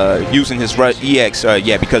using his EX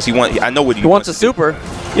because he wants. I know what he wants a super.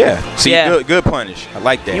 Yeah. See, Yeah. good punish. I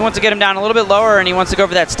like that. He wants to get him down a little bit lower, and he wants to go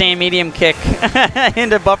for that stand medium kick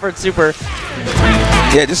into buffered super.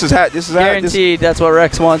 Yeah, this is how. Guaranteed, that's what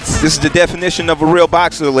Rex wants. This is the definition of a real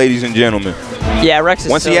boxer, ladies and gentlemen. Yeah, Rex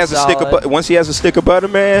is Once so he has solid. once he has a stick of butter,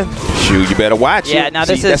 man, shoot, you better watch it. Yeah, now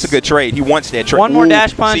See, this that's is a good trade. He wants that trade. one more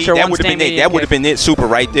dash punch or that one would've stand been it. medium That would have been it, super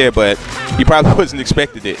right there, but he probably wasn't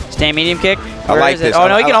expected it. Stand medium kick. I Where like is it? this. Oh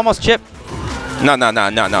no, he I can almost chip. No.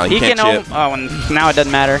 He He can't can. chip. Oh, and now it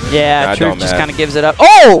doesn't matter. Yeah, Nah, it Truth don't just matter. kind of gives it up.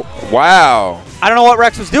 Oh! Wow. I don't know what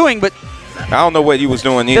Rex was doing, but I don't know what he was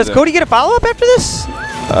doing either. does Cody get a follow up after this?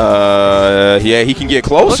 Yeah, he can get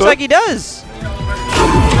closer. Looks like he does.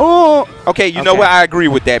 Oh. Okay, you know what? I agree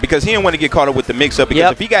with that because he didn't want to get caught up with the mix-up because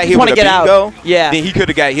Yep. if he got Just hit with wanna a get out. bingo, Yeah. then he could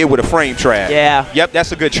have got hit with a frame trap. Yeah. Yep,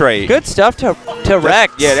 that's a good trade. Good stuff to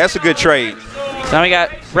Rex. Yeah, that's a good trade. So now we got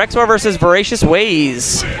Rexor versus Voracious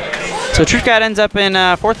Ways. So Truth God ends up in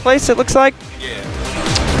 4th place, it looks like. Yeah.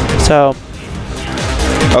 So.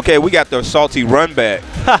 Okay, we got the salty run back.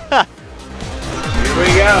 Here we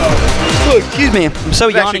go. Excuse me. I'm so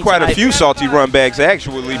There's actually yawning quite tonight. a few salty run backs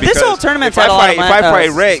actually. Because This whole tournament's if had a lot of if I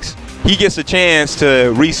fight Rex, he gets a chance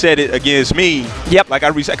to reset it against me. Yep. Like I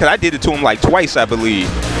reset, because I did it to him like twice, I believe.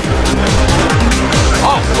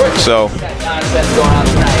 So.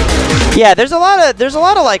 Yeah, there's a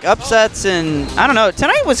lot of like upsets, and I don't know.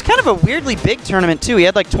 Tonight was kind of a weirdly big tournament too. We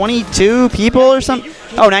had like 22 people or something.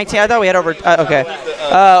 Oh, 19. I thought we had over. Okay.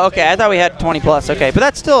 Okay. I thought we had 20 plus. Okay, but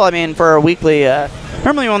that's still. I mean, for a weekly.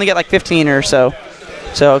 Normally we only get like 15 or so.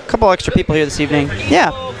 So a couple extra people here this evening.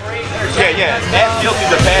 Yeah. Yeah. That guilty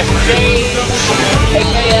the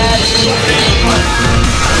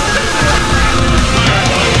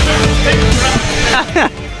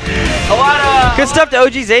Good stuff to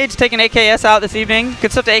OG Zage taking AKS out this evening.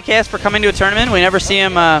 Good stuff to AKS for coming to a tournament. We never see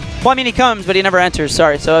him. Well, I mean, he comes, but he never enters.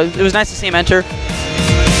 Sorry. So it was nice to see him enter.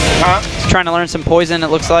 He's trying to learn some poison, it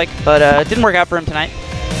looks like, but it didn't work out for him tonight.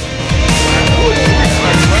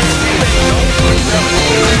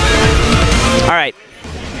 All right.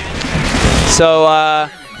 So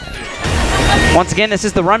once again, this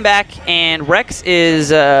is the run back, and Rex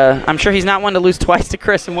is. I'm sure he's not one to lose twice to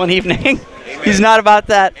Chris in one evening. He's not about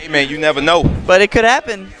that. Hey man, you never know. But it could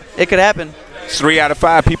happen. It could happen. 3 out of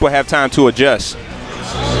 5 people have time to adjust.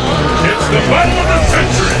 It's the battle of the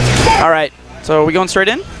century. All right. So are we going straight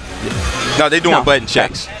in? No, they're doing No. button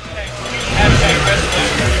checks.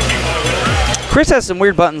 Chris has some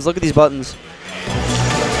weird buttons. Look at these buttons.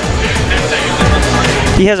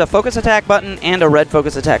 He has a focus attack button and a red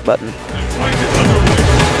focus attack button.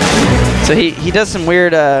 So he does some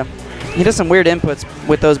weird inputs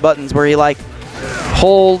with those buttons where he like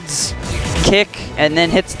holds kick and then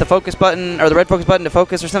hits the focus button or the red focus button to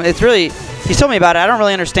focus or something. It's really, he's told me about it. I don't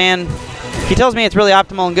really understand. He tells me it's really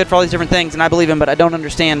optimal and good for all these different things, and I believe him, but I don't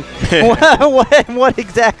understand what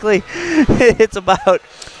exactly it's about. All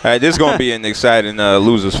right, this is going to be an exciting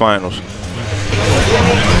losers finals.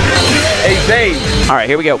 Hey, Zay. All right,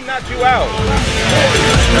 here we go. Knocked you out.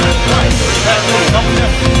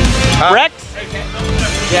 Rex?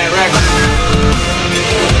 Yeah, Rex.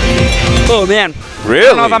 Oh, man. Really? I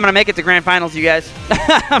don't know if I'm going to make it to grand finals, you guys.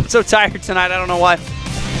 I'm so tired tonight. I don't know why.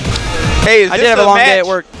 Hey, is I this did have a the long match? day at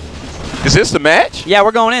work. Is this the match? Yeah,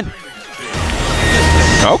 we're going in.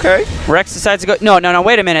 Okay. Rex decides to go. No,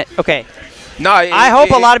 wait a minute. Okay. No, I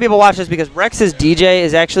hope a lot of people watch this because Rex's DJ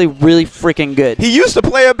is actually really freaking good. He used to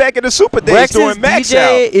play her back in the Super Days Rex's doing Max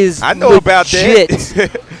DJ Out. is I know about legit.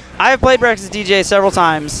 that. I have played Rex's DJ several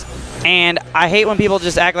times, and I hate when people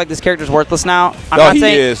just act like this character's worthless now. I'm No, not he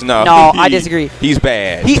saying, is. No, I disagree. He's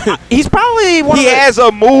bad. He's probably one He of the, has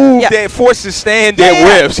a move Yeah. that forces standard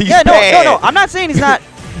yeah. whiffs. He's no, bad. no. I'm not saying he's not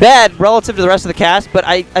bad relative to the rest of the cast, but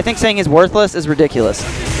I think saying he's worthless is ridiculous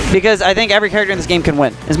because I think every character in this game can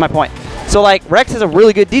win, is my point. So, like, Rex is a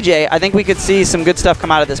really good DJ. I think we could see some good stuff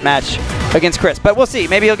come out of this match against Chris. But we'll see.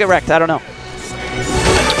 Maybe he'll get wrecked. I don't know.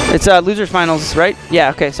 It's losers finals, right?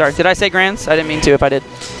 Yeah, okay, sorry. Did I say grands? I didn't mean to if I did.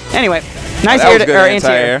 Anyway, nice That air was to good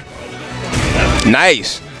anti-air.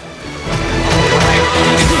 Nice.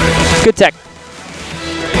 Good tech.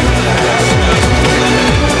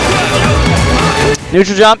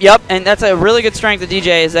 Neutral jump, yep, and that's a really good strength of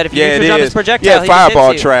DJ is that if you Yeah, neutral it jump is. his projectile, Yeah, he just hits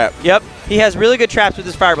fireball you. trap. Yep, he has really good traps with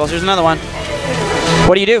his fireballs. Here's another one.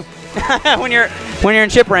 What do you do when you're in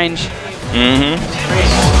chip range? Dude,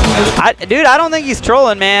 I don't think he's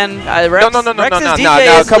trolling, man. Rex, No, Rex's DJ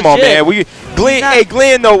no, is come on, legit. man.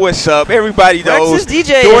 Glenn know what's up. Everybody knows. Rex's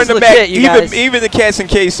DJ During is the legit, you guys. even the cats in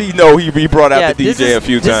KC know he brought out the DJ a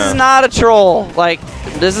few times. This is not a troll. Like,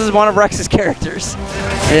 this is one of Rex's characters.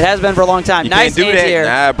 It has been for a long time. You Nice can't do anti-air.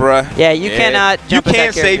 that, nah, bruh. Yeah, you cannot jump You with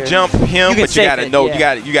can't that say character. jump him, You can but you safe gotta it, know.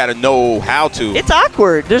 yeah. You gotta know how to. It's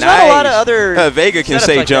awkward. There's not a lot of other. Vega can setups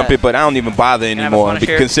say like jump that. it, but I don't even bother have a anymore,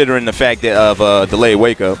 Punisher. considering the fact that of delayed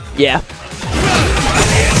wake up. Yeah.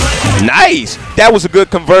 Nice. That was a good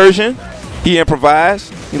conversion. He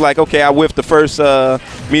improvised. He's like, okay, I whiffed the first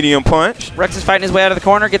medium punch. Rex is fighting his way out of the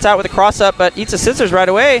corner, gets out with a cross up, but eats a scissors right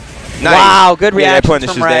away. Nice. Wow, good Yeah, that reaction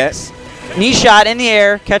punishes from Rex. Knee shot in the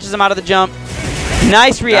air, catches him out of the jump.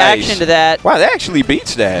 Nice reaction Nice. to that. Wow, that actually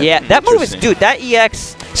beats that. Yeah, that move is, Interesting. dude, that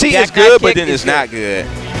EX. See, back it's good, but kick then is it's not good.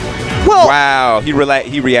 Well, Wow, he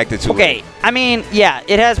reacted to it. okay. I mean, yeah,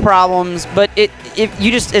 it has problems, but if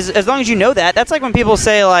you just as long as you know that, that's like when people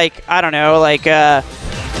say like, I don't know, like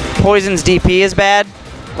Poison's DP is bad.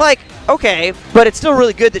 Like, okay, but it's still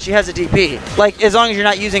really good that she has a DP. Like, as long as you're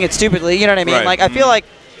not using it stupidly, you know what I mean? Right. Like, I feel like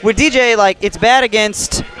with DJ, like, it's bad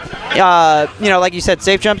against, like you said,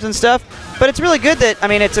 safe jumps and stuff. But it's really good that, I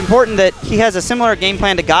mean, it's important that he has a similar game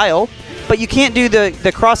plan to Guile. but you can't do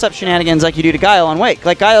the cross-up shenanigans like you do to Guile on Wake.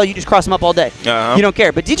 Like Guile, you just cross him up all day. You don't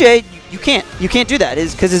care. But DJ, you can't. You can't do that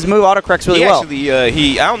because his move autocorrects really well.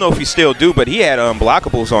 Actually, I don't know if he still do, but he had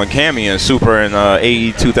unblockables on Cammy and Super in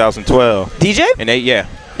AE 2012. DJ?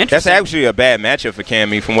 And that's actually a bad matchup for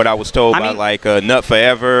Cammy, from what I was told by like Nut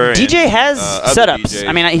Forever. DJ has setups. DJs.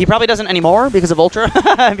 I mean, he probably doesn't anymore because of Ultra,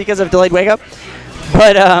 because of delayed wake up.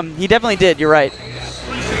 But he definitely did. You're right.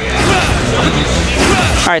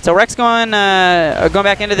 All right, so Rex going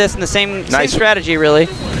back into this in the same strategy, really.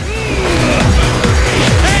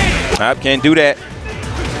 I can't do that.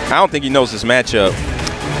 I don't think he knows this matchup.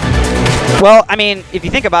 Well, I mean, if you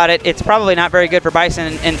think about it, it's probably not very good for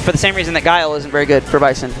Bison, and for the same reason that Guile isn't very good for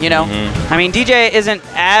Bison, you know? I mean, DJ isn't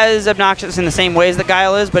as obnoxious in the same ways that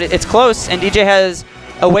Guile is, but it's close, and DJ has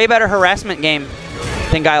a way better harassment game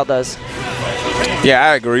than Guile does. Yeah,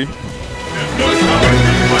 I agree.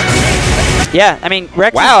 Yeah, I mean,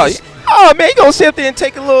 Rex. Wow. Oh man, you gonna sit up there and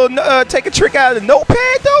take a little, take a trick out of the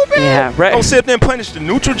notepad though, man? Yeah, Rex. Gonna sit up there and punish the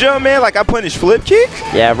neutral jump, man, like I punished flip kick.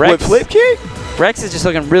 Yeah, Rex. With flip kick. Rex is just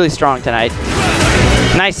looking really strong tonight.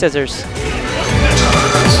 Nice scissors.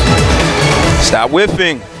 Stop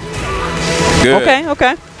whiffing. Good.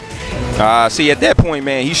 Okay. See, at that point,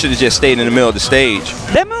 man, he should have just stayed in the middle of the stage.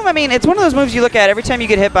 That move, I mean, it's one of those moves you look at every time you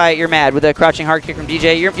get hit by it, you're mad with a crouching hard kick from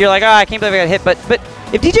DJ. You're like, oh, I can't believe I got hit. But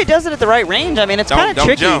if DJ does it at the right range, I mean, it's kind of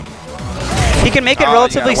tricky. Jump. He can make it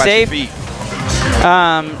relatively safe. If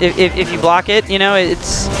you block it, you know,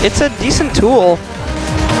 it's a decent tool.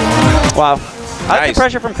 Wow. I like the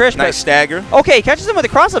pressure from Chris. Nice stagger. Okay, he catches him with a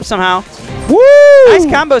cross-up somehow. Woo! Nice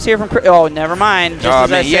combos here from Chris. Oh, never mind. Just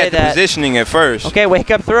as I he say had the that. positioning at first. Okay, wake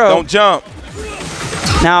up throw. Don't jump.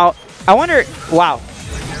 Now, I wonder, wow.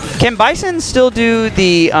 Can Bison still do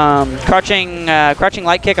the crouching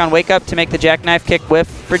light kick on wake up to make the jackknife kick whiff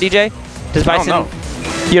for DJ? Does Bison? I don't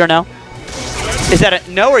know. You don't know? Is that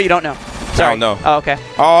a no or you don't know? Sorry. I don't know. Oh, okay.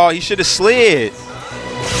 Oh, he should have slid.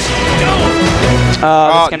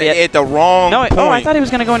 That's gonna be at the wrong point. Oh, I thought he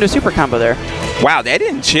was going to go into a super combo there. Wow, that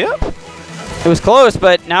didn't chip? It was close,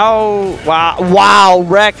 but now, wow,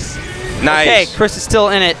 Rex. Nice. Okay, Chris is still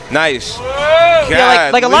in it. Nice.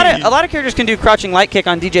 Yeah, like a lot of characters can do crouching light kick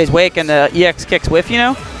on DJ's wake and the EX kicks whiff, you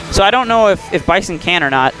know? So I don't know if Bison can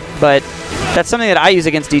or not, but that's something that I use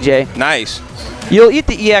against DJ. Nice. You'll eat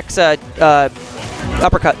the EX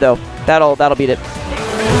uppercut though. That'll beat it.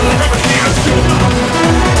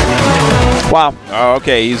 Wow. Oh,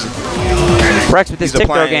 okay. Rex with his tick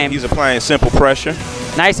throw game. He's applying simple pressure.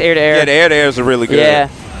 Nice air to air. Yeah, the air to airs are really good. Yeah.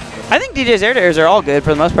 I think DJ's air to airs are all good for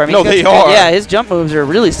the most part. I mean, no, they are. Yeah, his jump moves are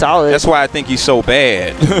really solid. That's why I think he's so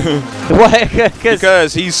bad. What?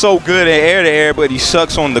 Because he's so good at air to air, but he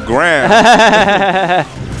sucks on the ground.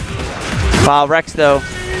 Wow, Rex though,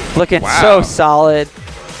 looking so solid.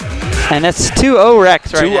 And that's 2-0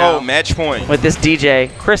 Rex right now. 2-0 match point with this DJ.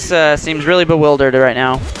 Chris seems really bewildered right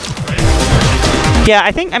now. Yeah,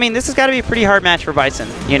 I mean, this has got to be a pretty hard match for Bison,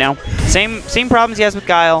 you know? Same problems he has with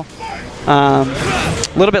Guile. A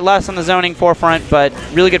little bit less on the zoning forefront, but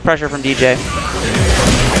really good pressure from DJ.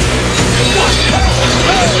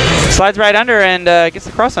 Slides right under and gets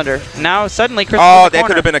the cross under. Now suddenly Chris that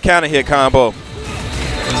could have been a counter hit combo.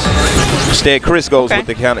 Instead, Chris goes with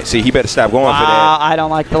the counter. See, he better stop going for that. I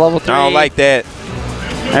don't like the level 3. I don't like that.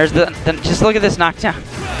 There's just look at this knockdown.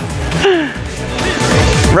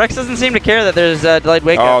 Rex doesn't seem to care that there's a delayed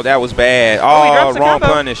wake up. Oh, that was bad. Oh, wrong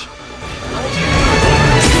punish.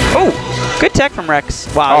 Oh, good tech from Rex.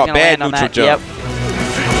 Wow, he's gonna bad land on neutral that. jump.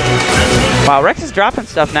 Yep. Wow, Rex is dropping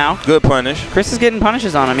stuff now. Good punish. Chris is getting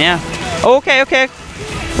punishes on him, yeah. Oh, okay.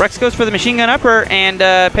 Rex goes for the machine gun upper and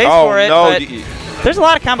pays for it. No. But there's a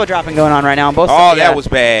lot of combo dropping going on right now on both sides. Oh, that was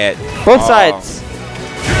bad. Both sides.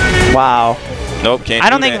 Wow. Nope, can't. I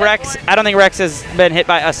don't think Rex has been hit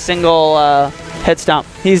by a single head stomp.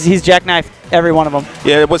 He's jackknifed every one of them.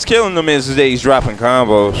 Yeah, what's killing him is that he's dropping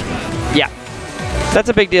combos. Yeah, that's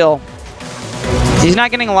a big deal. He's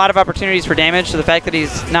not getting a lot of opportunities for damage, so the fact that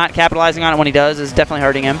he's not capitalizing on it when he does is definitely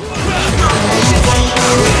hurting him.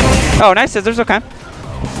 Oh, nice scissors. Okay,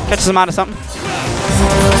 catches him out of something.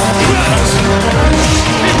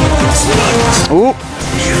 Ooh.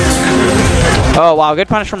 Oh wow, good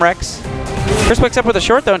punish from Rex. Chris wakes up with a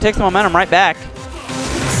short though and takes the momentum right back.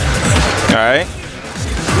 All right.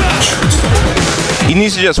 He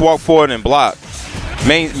needs to just walk forward and block.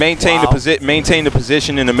 Maintain the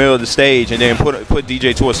position in the middle of the stage, and then put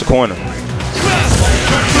DJ towards the corner.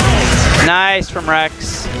 Nice from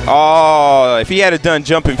Rex. Oh, if he had done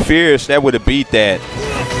jumping fierce, that would have beat that.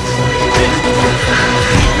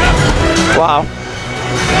 Wow.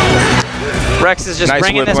 Rex is just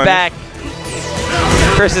bringing this back.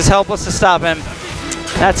 Chris is helpless to stop him.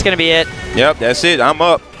 That's going to be it. Yep, that's it. I'm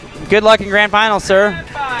up. Good luck in grand finals, sir.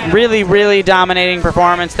 Really, really dominating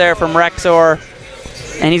performance there from Rexor.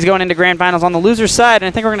 And he's going into grand finals on the loser's side. And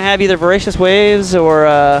I think we're going to have either Voracious Waves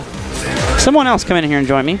or someone else come in here and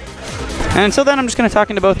join me. And until then, I'm just going to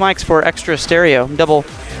talk into both mics for extra stereo. Double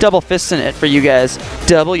fisting it for you guys.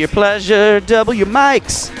 Double your pleasure, double your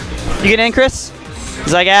mics. You get in, Chris?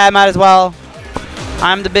 He's like, I might as well.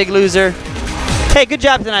 I'm the big loser. Hey, good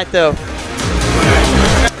job tonight, though.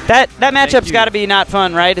 That matchup's got to be not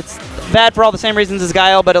fun, right? It's bad for all the same reasons as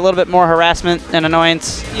Guile, but a little bit more harassment and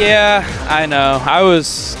annoyance. Yeah, I know. I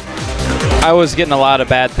was getting a lot of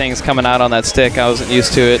bad things coming out on that stick. I wasn't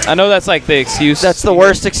used to it. I know that's like the excuse. That's the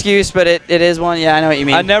worst excuse, but it is one. Yeah, I know what you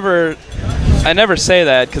mean. I never say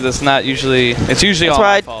that because it's not usually. It's usually all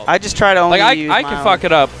my fault. I just try to only like use I can fuck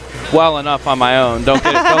it up well enough on my own. Don't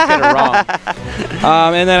get it wrong.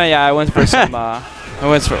 And then I went for some.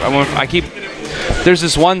 There's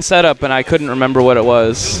this one setup and I couldn't remember what it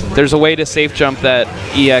was. There's a way to safe jump that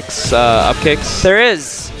EX up kicks. There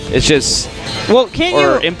is. It's just. Well, can't you?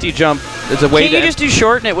 Or empty jump. There's a way. Can't you just do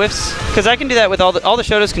short and it whiffs? Because I can do that with all the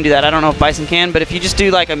Shotos can do that. I don't know if Bison can, but if you just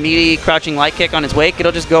do like a meaty crouching light kick on his wake,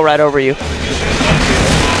 it'll just go right over you.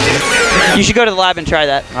 You should go to the lab and try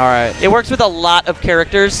that. All right. It works with a lot of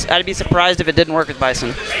characters. I'd be surprised if it didn't work with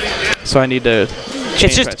Bison. So I need to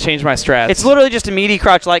change my strats. It's literally just a meaty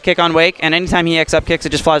crouch light kick on wake, and anytime he EX up kicks,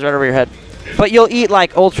 it just flies right over your head. But you'll eat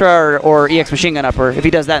like Ultra or EX Machine Gun Upper if he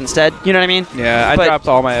does that instead. You know what I mean? Yeah, I dropped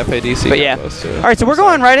all my FADC. But yeah. All right, so we're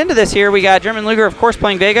going right into this here. We got German Luger, of course,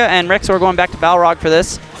 playing Vega, and Rexor going back to Balrog for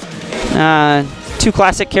this. Two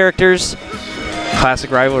classic characters. Classic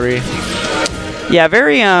rivalry. Yeah,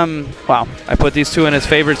 very, wow. I put these two in as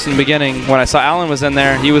favorites in the beginning. When I saw Alan was in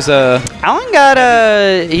there, he was Alan got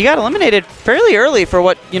eliminated fairly early for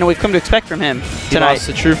what, we've come to expect from him tonight. He lost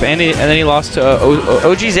to Troop, and then he lost to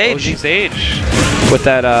OG's Age. OG's Age with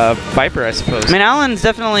that Viper, I suppose. I mean, Alan's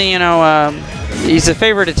definitely, he's a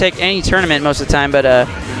favorite to take any tournament most of the time, but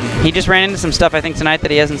he just ran into some stuff, I think, tonight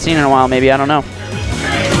that he hasn't seen in a while, maybe. I don't know.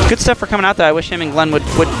 Good stuff for coming out, though. I wish him and Glenn would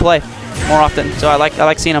play more often, so I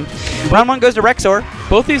like seeing him. Round one goes to Rexor.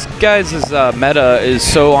 Both these guys' meta is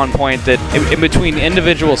so on point that in between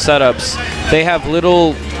individual setups, they have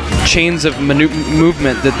little chains of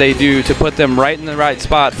movement that they do to put them right in the right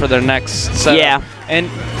spot for their next setup. Yeah. And,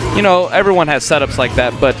 everyone has setups like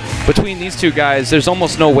that, but between these two guys, there's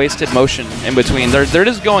almost no wasted motion in between. They're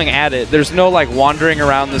just going at it. There's no, wandering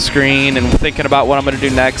around the screen and thinking about what I'm going to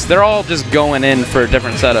do next. They're all just going in for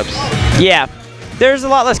different setups. Yeah. There's a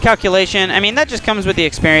lot less calculation. I mean, that just comes with the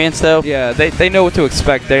experience, though. Yeah, they know what to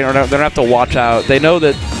expect. They don't have to watch out. They know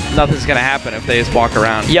that nothing's going to happen if they just walk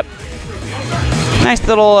around. Yep. Nice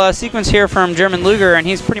little sequence here from German Luger, and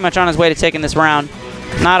he's pretty much on his way to taking this round.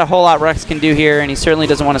 Not a whole lot Rex can do here, and he certainly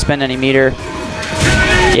doesn't want to spend any meter.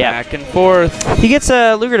 Yeah. Back and forth. He gets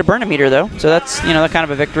Luger to burn a meter, though, so that's, kind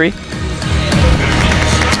of a victory.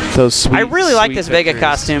 Those sweet, I really like this victories. Vega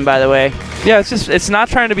costume, by the way. Yeah, it's not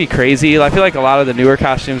trying to be crazy. I feel like a lot of the newer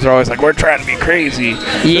costumes are always like, we're trying to be crazy.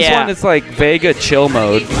 Yeah. This one is like Vega chill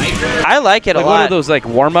mode. I like it a lot. One of those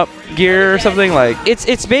warm-up gear or something like.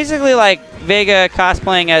 It's basically like Vega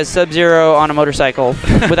cosplaying as Sub-Zero on a motorcycle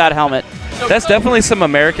without a helmet. That's definitely some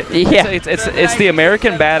American. Yeah. It's the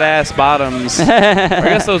American badass bottoms. I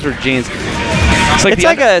guess those were jeans. It's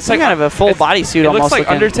like kind of a full bodysuit almost. It looks like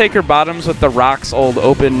looking. Undertaker bottoms with the Rock's old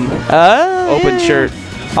open shirt.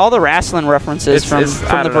 All the wrestling references from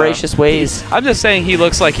the Voracious Ways. I'm just saying he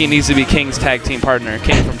looks like he needs to be King's tag team partner.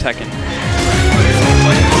 King from Tekken.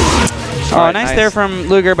 Nice there from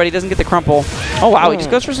Luger, but he doesn't get the crumple. Oh, wow. He just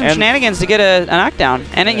goes for some shenanigans to get a knockdown.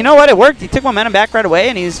 And you know what? It worked. He took momentum back right away,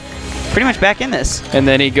 and he's pretty much back in this. And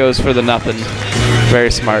then he goes for the nothing.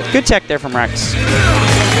 Very smart. Good tech there from Rex.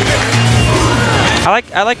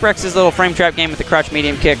 I like Rex's little frame trap game with the crouch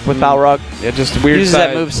medium kick with Balrog. Yeah, just weird. He uses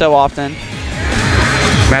that move so often.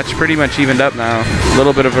 Match pretty much evened up now. A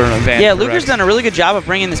little bit of an advantage. Yeah, Luger's done a really good job of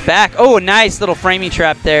bringing this back. Oh, a nice little framey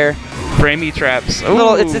trap there. Framey traps.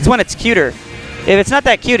 Little, it's when it's cuter. If it's not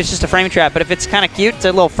that cute, it's just a framey trap. But if it's kind of cute, it's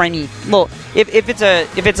a little framey. If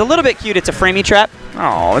it's a little bit cute, it's a framey trap.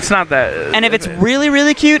 Oh, it's not that. And if it's really,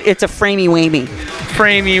 really cute, it's a framey wamey.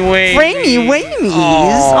 Framey wamey. Framey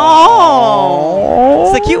wamies.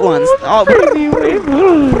 Oh. It's the cute ones. Oh.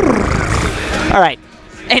 All right.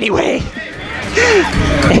 Anyway.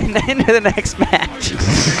 And then to the next match.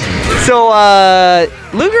 So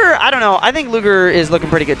Luger, I don't know. I think Luger is looking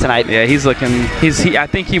pretty good tonight. Yeah, he's looking. I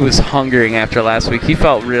think he was hungering after last week. He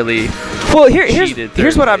felt really. Well,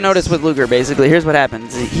 here's what I've noticed with Luger. Basically, here's what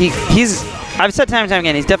happens. I've said time and time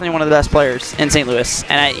again, he's definitely one of the best players in St. Louis,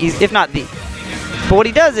 and he's if not the. But what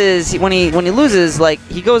he does is when he loses, like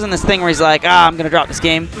he goes in this thing where he's like, I'm gonna drop this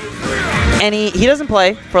game, and he doesn't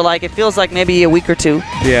play for like it feels like maybe a week or two.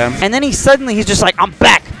 Yeah. And then he's just like, I'm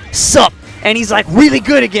back, sup, and he's like really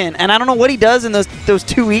good again. And I don't know what he does in those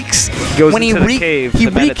 2 weeks. Goes when into the cave he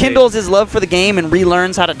to meditate. rekindles his love for the game and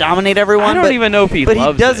relearns how to dominate everyone. I don't even know if he but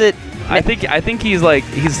loves he does it. I think he's like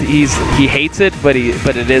he hates it, but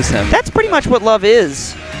it is him. That's pretty much what love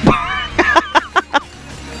is.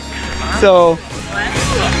 So.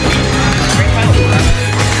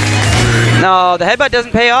 No, the headbutt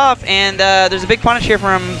doesn't pay off, and there's a big punish here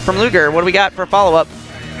from Luger. What do we got for follow-up?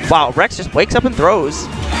 Wow, Rex just wakes up and throws.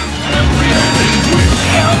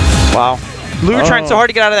 Wow. Luger trying so hard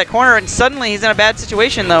to get out of that corner, and suddenly he's in a bad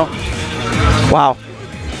situation, though. Wow.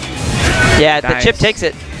 Yeah, Nice. the chip takes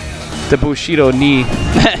it. The Bushido knee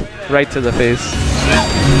right to the face.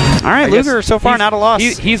 All right, Luger so far not a loss.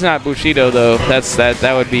 He's not Bushido though.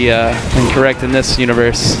 That would be incorrect in this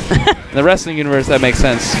universe. In the wrestling universe, that makes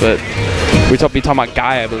sense, but we're talking about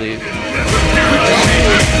Guy, I believe.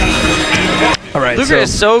 All right, Luger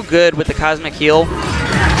is so good with the Cosmic Heel.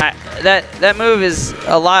 That move is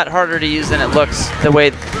a lot harder to use than it looks. The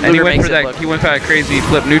way Luger makes it look. He went for that crazy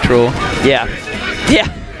flip neutral. Yeah.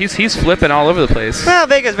 Yeah. He's flipping all over the place. Well,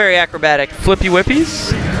 Vega's very acrobatic. Flippy whippies,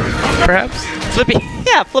 perhaps. Flippy,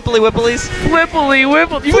 yeah, flippily whipplies. Flippily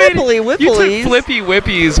whipplies. Flippily whipplies. You took flippy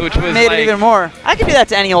whippies, which was made like it even more. I could do that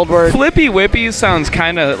to any old word. Flippy whippies sounds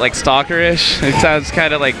kind of like stalkerish. It sounds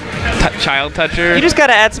kind of like child toucher. You just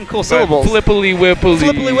gotta add some cool syllables. Flippily whippily.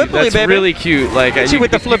 Flippily whippily, That's baby. really cute. Like Hit you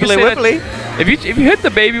with the flippily whippily. If you hit the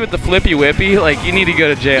baby with the flippy whippy, like you need to go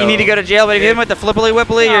to jail. You need to go to jail, but if you hit him with the flippily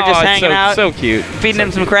whippily, you're just hanging out, So cute. feeding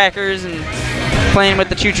him some crackers and playing with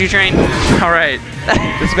the choo-choo train. All right,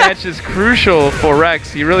 this match is crucial for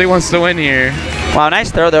Rex. He really wants to win here. Wow,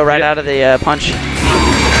 nice throw though, right out of the punch.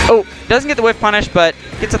 Oh, doesn't get the whiff punish, but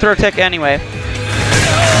gets a throw tick anyway.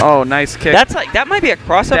 Oh, nice kick. That's like that might be a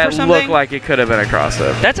cross-up or that something. looked like it could have been a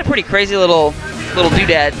cross-up. That's a pretty crazy little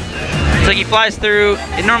doodad. It's like he flies through.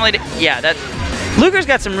 It normally, yeah, that. Luger's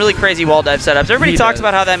got some really crazy wall dive setups. Everybody talks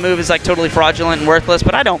about how that move is like totally fraudulent and worthless,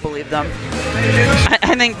 but I don't believe them.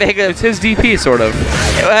 I think Vega. It's his DP, sort of.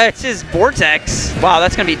 It's his vortex. Wow,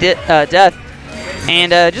 that's gonna be death.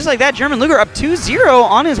 And just like that, German Luger up 2-0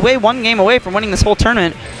 on his way, 1 game away from winning this whole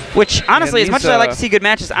tournament. Which honestly, as much as I like to see good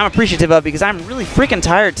matches, I'm appreciative of because I'm really freaking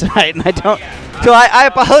tired tonight, and I don't. So I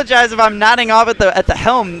apologize if I'm nodding off at the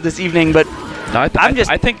helm this evening, but. No,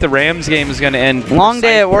 I think the Rams game is going to end. Long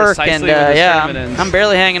day at work, and yeah, ends. I'm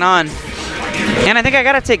barely hanging on. And I think I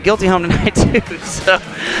got to take Guilty home tonight too, so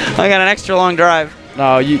I got an extra long drive.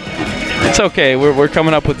 No, it's okay. We're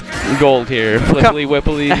coming up with gold here. Flippily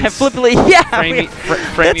whippily. Flippily, yeah.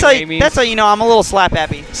 Framey that's how you know I'm a little slap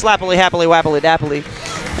happy. Slappily, happily, wappily, dappily.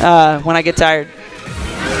 When I get tired.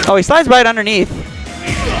 Oh, he slides by it underneath.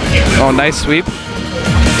 Oh, nice sweep.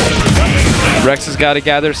 Rex has got to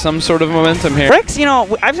gather some sort of momentum here. Rex, you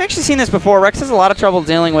know, I've actually seen this before. Rex has a lot of trouble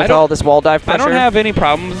dealing with all this wall dive pressure. I don't have any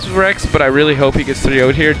problems with Rex, but I really hope he gets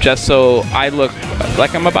 3-0'd here just so I look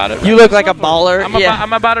like I'm about it. You look like a baller.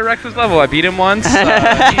 I'm about at Rex's level. I beat him once.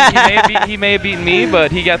 He may have beaten me,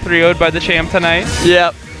 but he got 3-0'd by the champ tonight.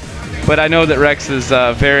 Yep. But I know that Rex is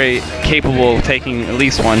very capable of taking at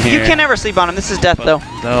least one here. You can never sleep on him. This is death, though.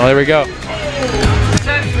 Oh, there we go.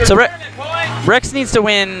 So Rex needs to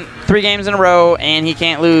win 3 games in a row, and he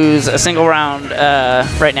can't lose a single round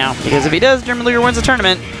right now. Because if he does, German Luger wins the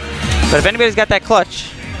tournament. But if anybody's got that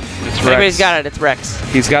clutch, if anybody's got it, it's Rex.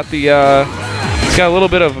 He's got the he's got a little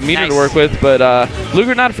bit of a meter to work with, but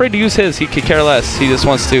Luger not afraid to use his. He could care less. He just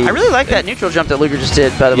wants to. I really like that neutral jump that Luger just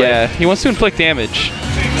did, by the way. Yeah, he wants to inflict damage.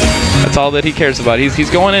 That's all that he cares about. He's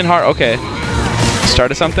going in hard. Okay.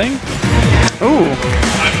 Started something. Ooh.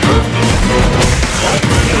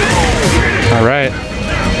 All right.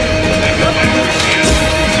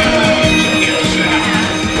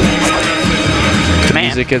 Man.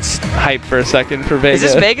 Music gets hyped for a second for Vega. Is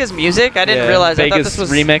this Vega's music? I didn't realize. Vega's I thought this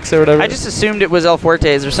was remix or whatever. I just assumed it was El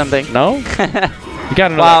Fuerte's or something. No? You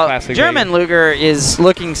got another classic. German Vega. Luger is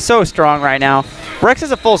looking so strong right now. Rex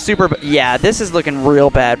is a full super, but yeah, this is looking real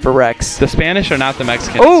bad for Rex. The Spanish are not the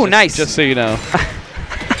Mexicans. Oh, nice. Just so you know.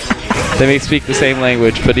 They may speak the same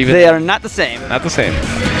language, but even they are not the same. Not the same.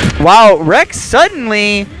 Wow, Rex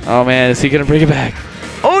suddenly. Oh man, is he gonna bring it back?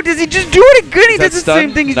 Oh, does he just do it again? He does the stun?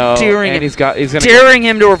 same thing. He's No, daring and him. he's gonna daring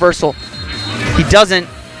him to reversal. He doesn't.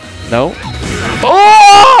 No.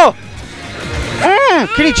 Oh!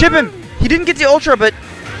 Can he chip him? He didn't get the ultra, but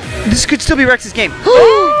this could still be Rex's game.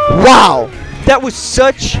 Wow, that was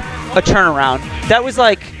such a turnaround. That was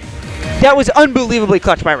like That was unbelievably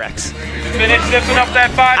clutch by Rex. Finish zipping up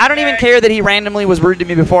that body. I don't even care that he randomly was rude to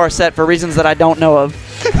me before our set for reasons that I don't know of.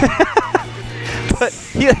 But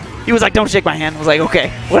he was like, don't shake my hand. I was like, okay,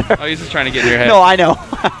 whatever. Oh, he's just trying to get in your head. No, I know.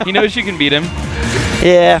 He knows you can beat him.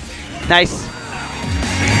 Yeah, nice.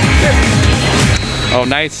 Oh,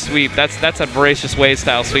 nice sweep. That's a voracious way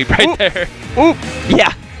style sweep right there. Oop,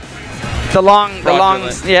 yeah. The long,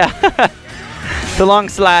 Fraudulent. yeah. The long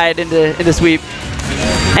slide into sweep.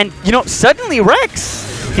 And, you know, suddenly Rex,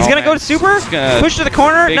 he's going to go to super, push to the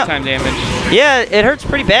corner. Big time damage. Yeah, it hurts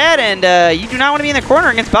pretty bad, and you do not want to be in the corner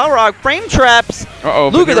against BarWarz. Frame traps.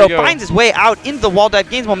 Luger, though, finds his way out into the wall dive,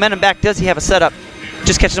 gains momentum back. Does he have a setup?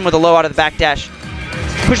 Just catches him with a low out of the back dash.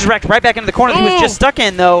 Pushes Rex right back into the corner that he was just stuck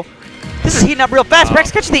in, though. This is heating up real fast.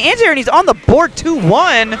 Rex catches the anti-air, and he's on the board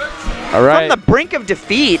 2-1. All right. From the brink of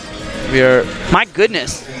defeat. We are. My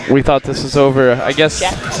goodness. We thought this was over. I guess.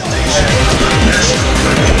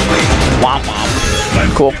 Womp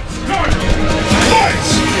womp. Cool.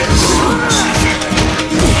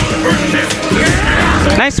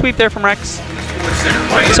 Nice sweep there from Rex.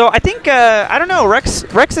 So I think, I don't know,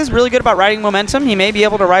 Rex is really good about riding momentum. He may be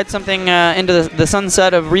able to ride something into the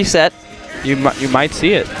sunset of reset. You might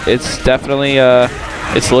see it. It's definitely,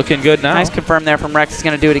 it's looking good now. Nice confirm there from Rex. He's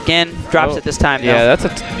going to do it again. Drops it this time, though. Yeah,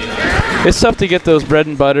 it's tough to get those bread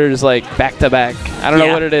and butters, like, back-to-back. I don't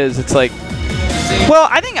know what it is. It's like... Well,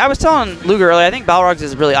 I was telling Luger earlier, I think BarWarz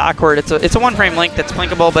is really awkward. It's a one-frame link that's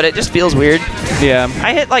plinkable, but it just feels weird. Yeah.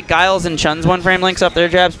 I hit like Giles and Chun's one-frame links off their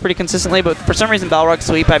jabs pretty consistently, but for some reason BarWarz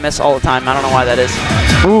sweep I miss all the time. I don't know why that is.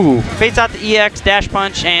 Ooh. Fates out the EX, dash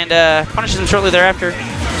punch, and punishes him shortly thereafter.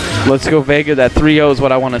 Let's go Vega. That 3-0 is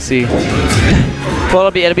what I want to see. Well,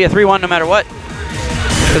 it'll be a 3-1 no matter what.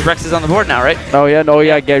 Because Rex is on the board now, right? Oh, yeah. No,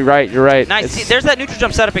 yeah. You're right. You're right. Nice. See, there's that neutral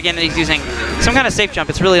jump setup again that he's using. Some kind of safe jump.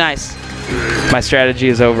 It's really nice. My strategy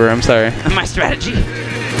is over. I'm sorry. My strategy.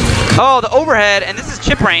 Oh, the overhead, and this is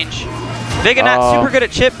chip range. Vega not super good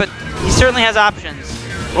at chip, but he certainly has options.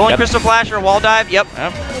 Rolling Crystal Flash or wall dive. Yep.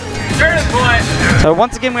 Tournament point. So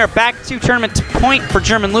once again, we are back to tournament point for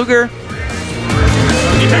German Luger.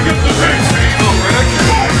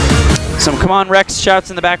 Some come on Rex shouts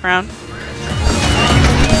in the background.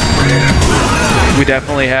 We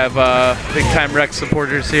definitely have big time Rex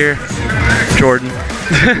supporters here. Jordan.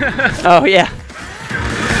 Oh yeah.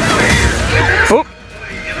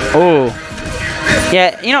 Oh.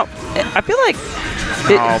 Yeah, you know, I feel like.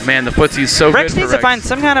 Oh man, the footsie's so Rex good. needs to find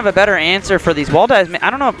some kind of a better answer for these wall dives. I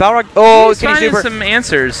don't know if BarWarz. Oh, he's can he finding super? some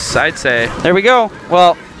answers, I'd say. There we go.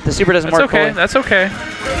 Well, the super doesn't work. Okay. Fully. That's okay.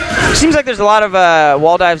 Seems like there's a lot of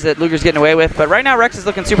wall dives that Luger's getting away with, but right now Rex is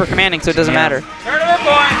looking super commanding, so it doesn't matter. Tournament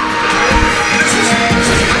point.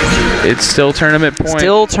 It's still tournament point.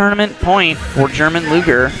 Still tournament point for German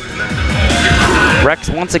Luger. Rex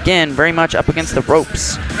once again very much up against the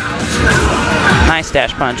ropes. Nice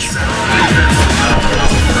dash punch.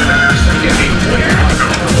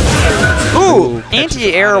 Ooh,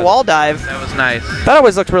 anti-air wall dive. That was nice. That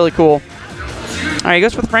always looked really cool. All right, he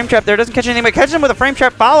goes for the frame trap there. Doesn't catch anything, but catches him with a frame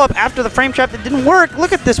trap follow-up after the frame trap that didn't work.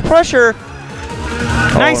 Look at this pressure.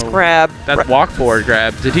 Nice grab. That walk forward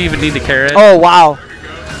grab. Did he even need to carry it? Oh, wow.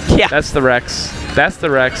 Yeah. That's the Rex. That's the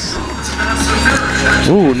Rex.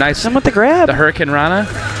 Ooh, nice. Him with the grab. The Hurricane Rana.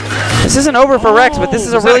 This isn't over for Rex, but this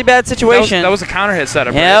is a really bad situation. That was a counter hit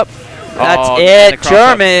setup. Yep. Right? That's it.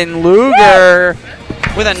 German Luger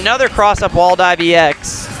with another cross-up wall dive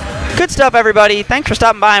EX. Good stuff, everybody. Thanks for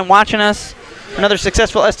stopping by and watching us. Another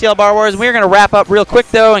successful STL BarWarz. We're going to wrap up real quick,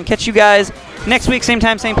 though, and catch you guys next week, same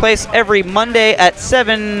time, same place, every Monday at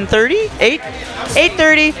 7:30,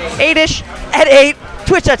 8:30, 8-ish, at 8,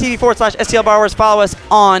 twitch.tv/STL BarWarz. Follow us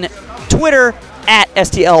on Twitter at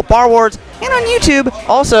STL BarWarz, and on YouTube,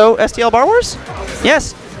 also STL BarWarz.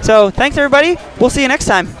 Yes. So thanks, everybody. We'll see you next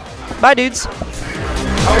time. Bye, dudes.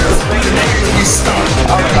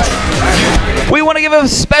 We want to give a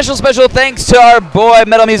special thanks to our boy,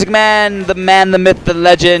 Metal Music Man, the myth, the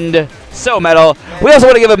legend, So Metal. We also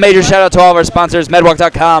want to give a major shout out to all of our sponsors,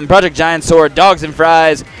 Medwalk.com, Project Giant Sword, Dogs and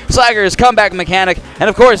Fries, Slaggers, Comeback Mechanic, and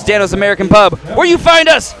of course, Dano's American Pub, where you find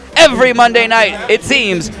us every Monday night, it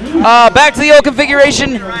seems. Back to the old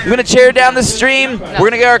configuration. We're going to chair down the stream. We're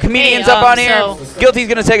going to get our comedians up on here. Guilty's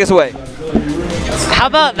going to take us away. How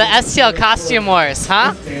about the STL Costume Wars,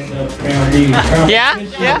 huh? Yeah?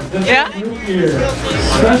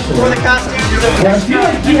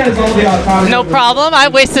 No problem. I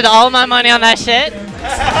wasted all my money on that shit.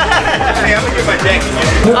 Hey, I'm gonna get my jacket.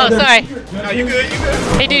 Oh, sorry. No, you good?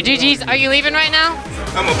 Hey, dude, GG's, are you leaving right now?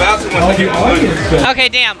 I'm about to once I get my money. Okay,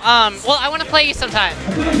 damn. Well, I want to play you sometime.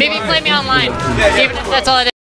 Maybe play me online, even if that's all it is.